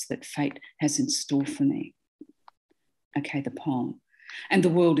dangers that fate has in store for me. Okay, the poem. And the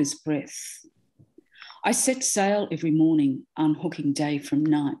world is breath. I set sail every morning, unhooking day from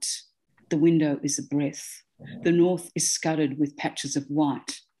night. The window is a breath. The north is scudded with patches of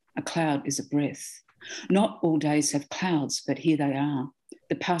white. A cloud is a breath. Not all days have clouds, but here they are.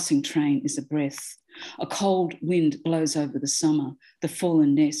 The passing train is a breath. A cold wind blows over the summer. The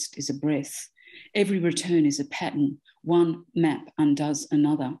fallen nest is a breath. Every return is a pattern. One map undoes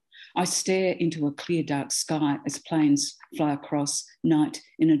another. I stare into a clear, dark sky as planes fly across night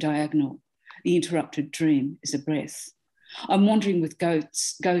in a diagonal. The interrupted dream is a breath. I'm wandering with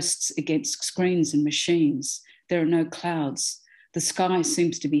ghosts against screens and machines. There are no clouds. The sky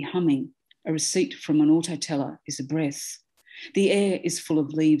seems to be humming. A receipt from an auto teller is a breath. The air is full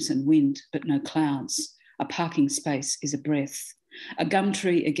of leaves and wind, but no clouds. A parking space is a breath. A gum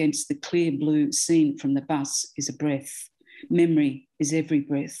tree against the clear blue seen from the bus is a breath. Memory is every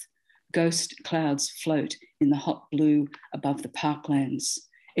breath. Ghost clouds float in the hot blue above the parklands.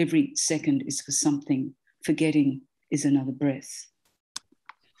 Every second is for something. Forgetting is another breath.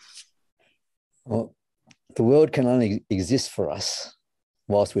 Well, the world can only exist for us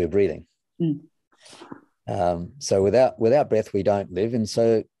whilst we're breathing. So without breath, we don't live. And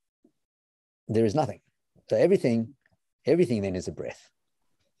so there is nothing. So everything then is a breath.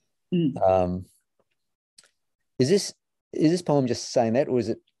 Is this poem just saying that, or is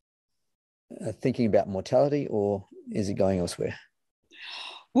it thinking about mortality, or is it going elsewhere?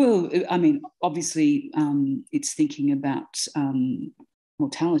 Well, I mean, obviously, it's thinking about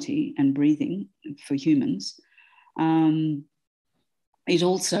mortality and breathing for humans. it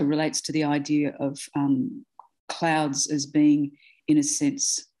also relates to the idea of clouds as being, in a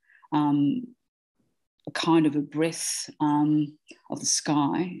sense, a kind of a breath of the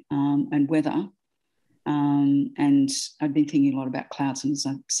sky and weather. And I've been thinking a lot about clouds, and as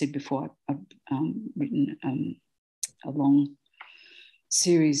I said before, I've written a long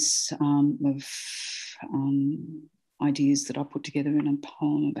series of ideas that I put together in a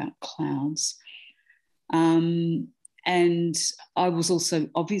poem about clouds. And I was also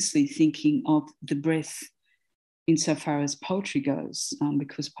obviously thinking of the breath insofar as poetry goes,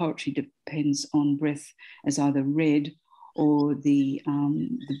 because poetry depends on breath as either read or the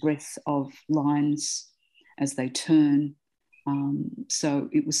breath of lines as they turn. So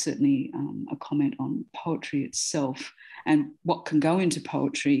it was certainly a comment on poetry itself and what can go into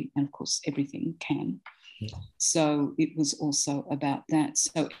poetry, and of course everything can. So it was also about that.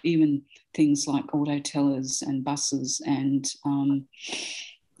 So even things like auto tellers and buses and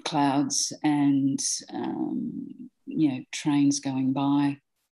clouds and trains going by,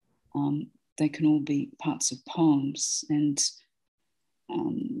 they can all be parts of poems. And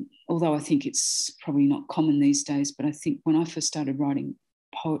although I think it's probably not common these days, but I think when I first started writing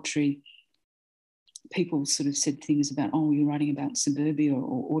poetry, people sort of said things about, oh, you're writing about suburbia or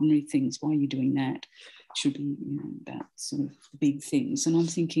ordinary things. Why are you doing that? It should be about sort of big things. And I'm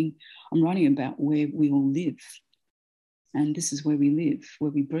thinking, I'm writing about where we all live. And this is where we live,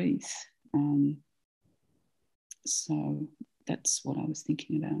 where we breathe. So that's what I was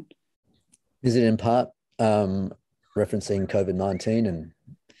thinking about. Is it in part referencing COVID-19 and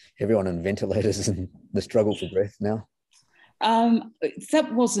everyone on ventilators and the struggle for breath now? That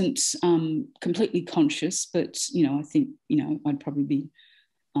wasn't completely conscious, but, I think, I'd probably be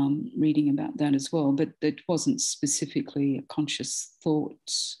reading about that as well, but it wasn't specifically a conscious thought.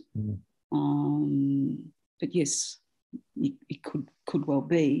 But yes, it could well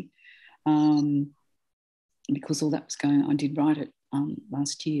be, because all that was going on. I did write it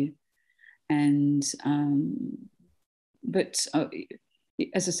last year. And, but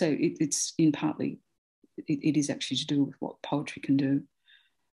as I say, it's in partly, it is actually to do with what poetry can do,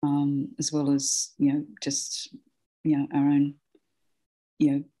 as well as, just, our own,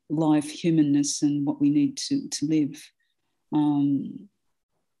 life, humanness and what we need to live. And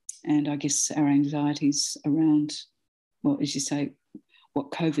I guess our anxieties around, well, as you say,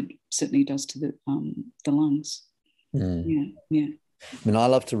 what COVID certainly does to the lungs. Yeah. I mean, I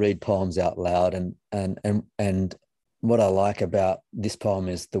love to read poems out loud, and what I like about this poem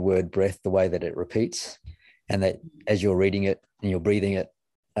is the word breath, the way that it repeats, and that as you're reading it and you're breathing it,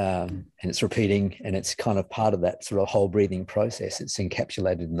 and it's repeating, and it's kind of part of that sort of whole breathing process. It's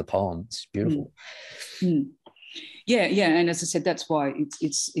encapsulated in the poem. It's beautiful. Yeah, and as I said, that's why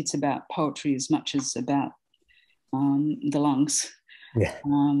it's about poetry as much as about the lungs. Yeah.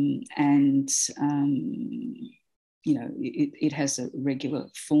 It has a regular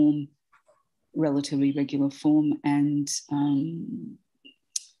form, relatively regular form, and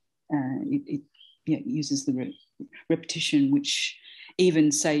it uses the repetition, which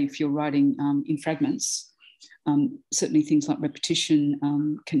even, say, if you're writing in fragments, certainly things like repetition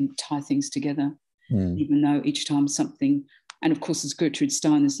can tie things together, even though each time something, and of course, as Gertrude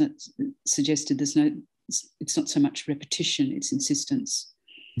Stein has suggested, it's not so much repetition, it's insistence.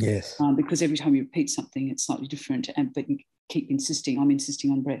 Yes. Because every time you repeat something, it's slightly different, but you keep insisting. I'm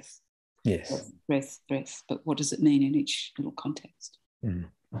insisting on breath. Yes. Breath. But what does it mean in each little context?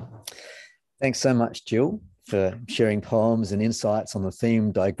 Thanks so much, Jill, for sharing poems and insights on the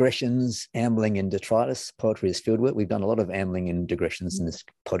theme digressions, ambling and detritus. Poetry is filled with. We've done a lot of ambling and digressions in this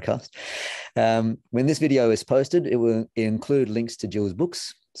podcast. When this video is posted, it will include links to Jill's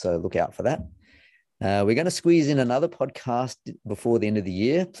books, so look out for that. We're going to squeeze in another podcast before the end of the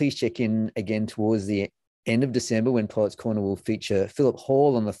year. Please check in again towards the end of December when Poets Corner will feature Philip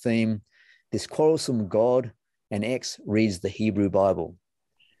Hall on the theme, This Quarrelsome God, and X Reads the Hebrew Bible.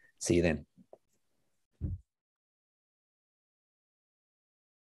 See you then.